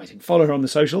 Very exciting. Follow her on the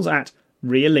socials at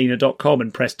rialina.com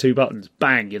and press 2 buttons.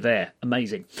 Bang, you're there.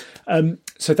 Amazing.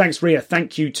 So thanks, Ria.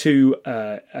 Thank you to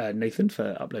Nathan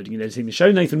for uploading and editing the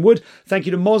show. Nathan Wood. Thank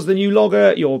you to Moz, the new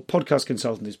logger. Your podcast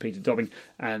consultant is Peter Dobbing.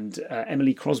 And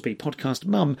Emily Crosby, podcast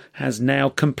mum, has now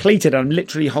completed. I'm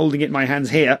literally holding it in my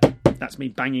hands here. That's me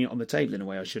banging it on the table in a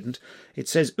way I shouldn't. It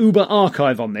says Uber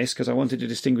Archive on this because I wanted to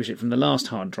distinguish it from the last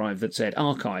hard drive that said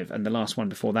Archive and the last one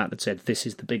before that said this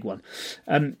is the big one.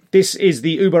 This is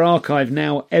the Uber Archive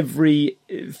now.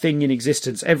 Everything in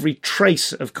existence, every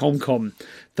trace of ComCom,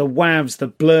 the WAVs, the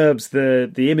blurbs,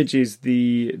 the images,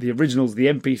 the originals, the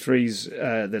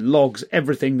MP3s, the logs,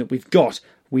 everything that we've got,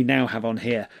 we now have on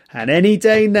here. And any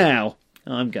day now,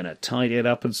 I'm going to tidy it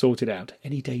up and sort it out.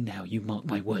 Any day now, you mark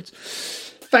my words.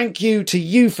 Thank you to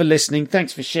you for listening.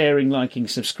 Thanks for sharing, liking,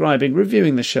 subscribing,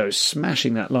 reviewing the show,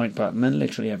 smashing that like button, and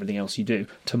literally everything else you do.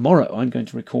 Tomorrow, I'm going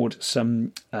to record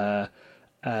some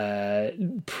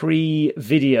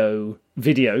pre-video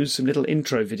videos, some little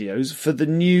intro videos for the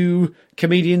new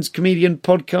Comedian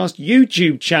Podcast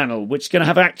YouTube channel, which is going to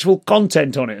have actual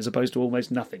content on it as opposed to almost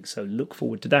nothing. So look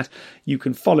forward to that. You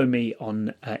can follow me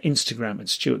on Instagram at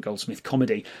Stuart Goldsmith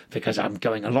Comedy, because I'm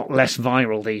going a lot less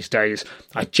viral these days.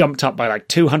 I jumped up by like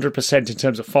 200% in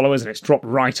terms of followers, and it's dropped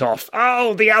right off.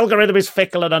 Oh, the algorithm is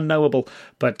fickle and unknowable.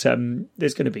 But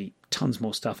there's going to be tons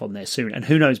more stuff on there soon. And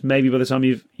who knows, maybe by the time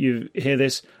you hear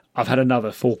this, I've had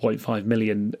another 4.5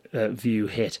 million view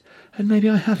hit. And maybe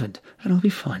I haven't. And I'll be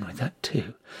fine with that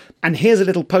too. And here's a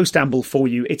little post-amble for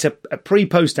you. It's a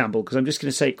pre-post-amble, because I'm just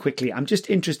going to say it quickly. I'm just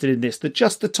interested in this. The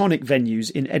Just the Tonic venues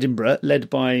in Edinburgh, led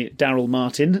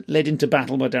into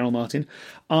battle by Daryl Martin,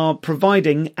 are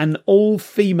providing an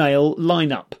all-female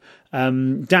lineup.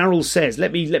 Daryl says,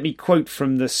 let me quote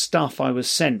from the stuff I was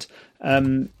sent.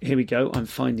 Here we go. I'm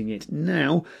finding it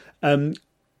now.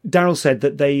 Daryl said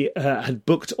that they had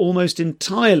booked almost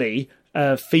entirely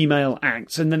female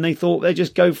acts, and then they thought they'd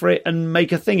just go for it and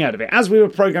make a thing out of it. As we were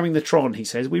programming the Tron, he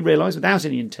says, we realised without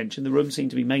any intention the room seemed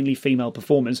to be mainly female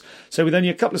performers, so with only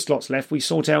a couple of slots left we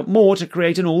sought out more to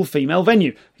create an all-female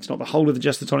venue. It's not the whole of the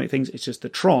Just the Tonic things, it's just the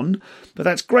Tron, but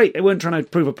that's great. They weren't trying to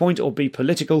prove a point or be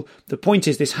political. The point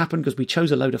is this happened because we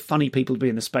chose a load of funny people to be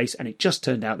in the space, and it just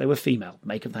turned out they were female.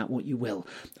 Make of that what you will.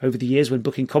 Over the years when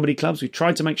booking comedy clubs, we've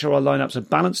tried to make sure our lineups are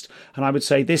balanced, and I would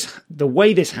say the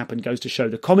way this happened goes to show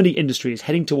the comedy industry is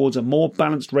heading towards a more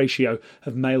balanced ratio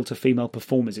of male to female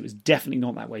performers. It was definitely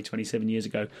not that way 27 years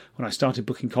ago when I started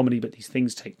booking comedy, but these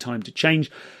things take time to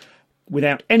change.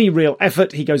 Without any real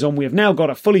effort, he goes on, we have now got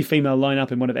a fully female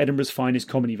lineup in one of Edinburgh's finest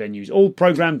comedy venues, all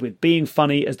programmed with being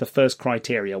funny as the first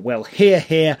criteria. Well,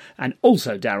 here, and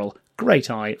also, Daryl, great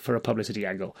eye for a publicity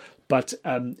angle. But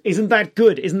isn't that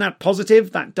good? Isn't that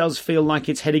positive? That does feel like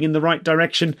it's heading in the right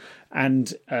direction,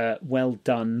 and well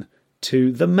done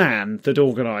to the man that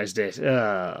organised it.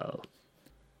 Oh.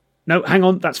 No, hang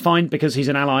on, that's fine, because he's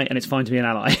an ally, and it's fine to be an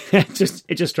ally. It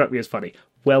just struck me as funny.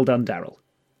 Well done, Daryl.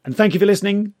 And thank you for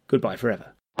listening. Goodbye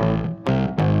forever.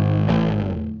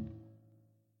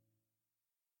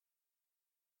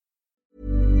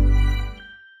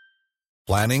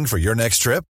 Planning for your next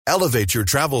trip? Elevate your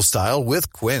travel style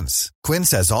with Quince.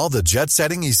 Quince has all the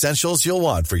jet-setting essentials you'll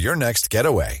want for your next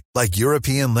getaway, like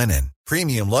European linen,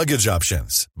 premium luggage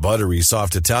options, buttery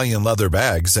soft Italian leather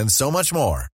bags, and so much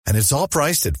more. And it's all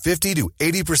priced at 50 to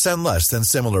 80% less than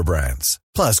similar brands.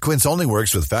 Plus, Quince only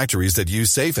works with factories that use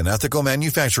safe and ethical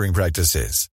manufacturing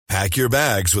practices. Pack your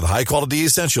bags with high-quality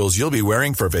essentials you'll be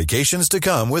wearing for vacations to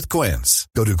come with Quince.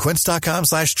 Go to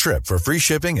quince.com/trip for free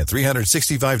shipping and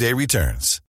 365-day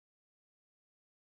returns.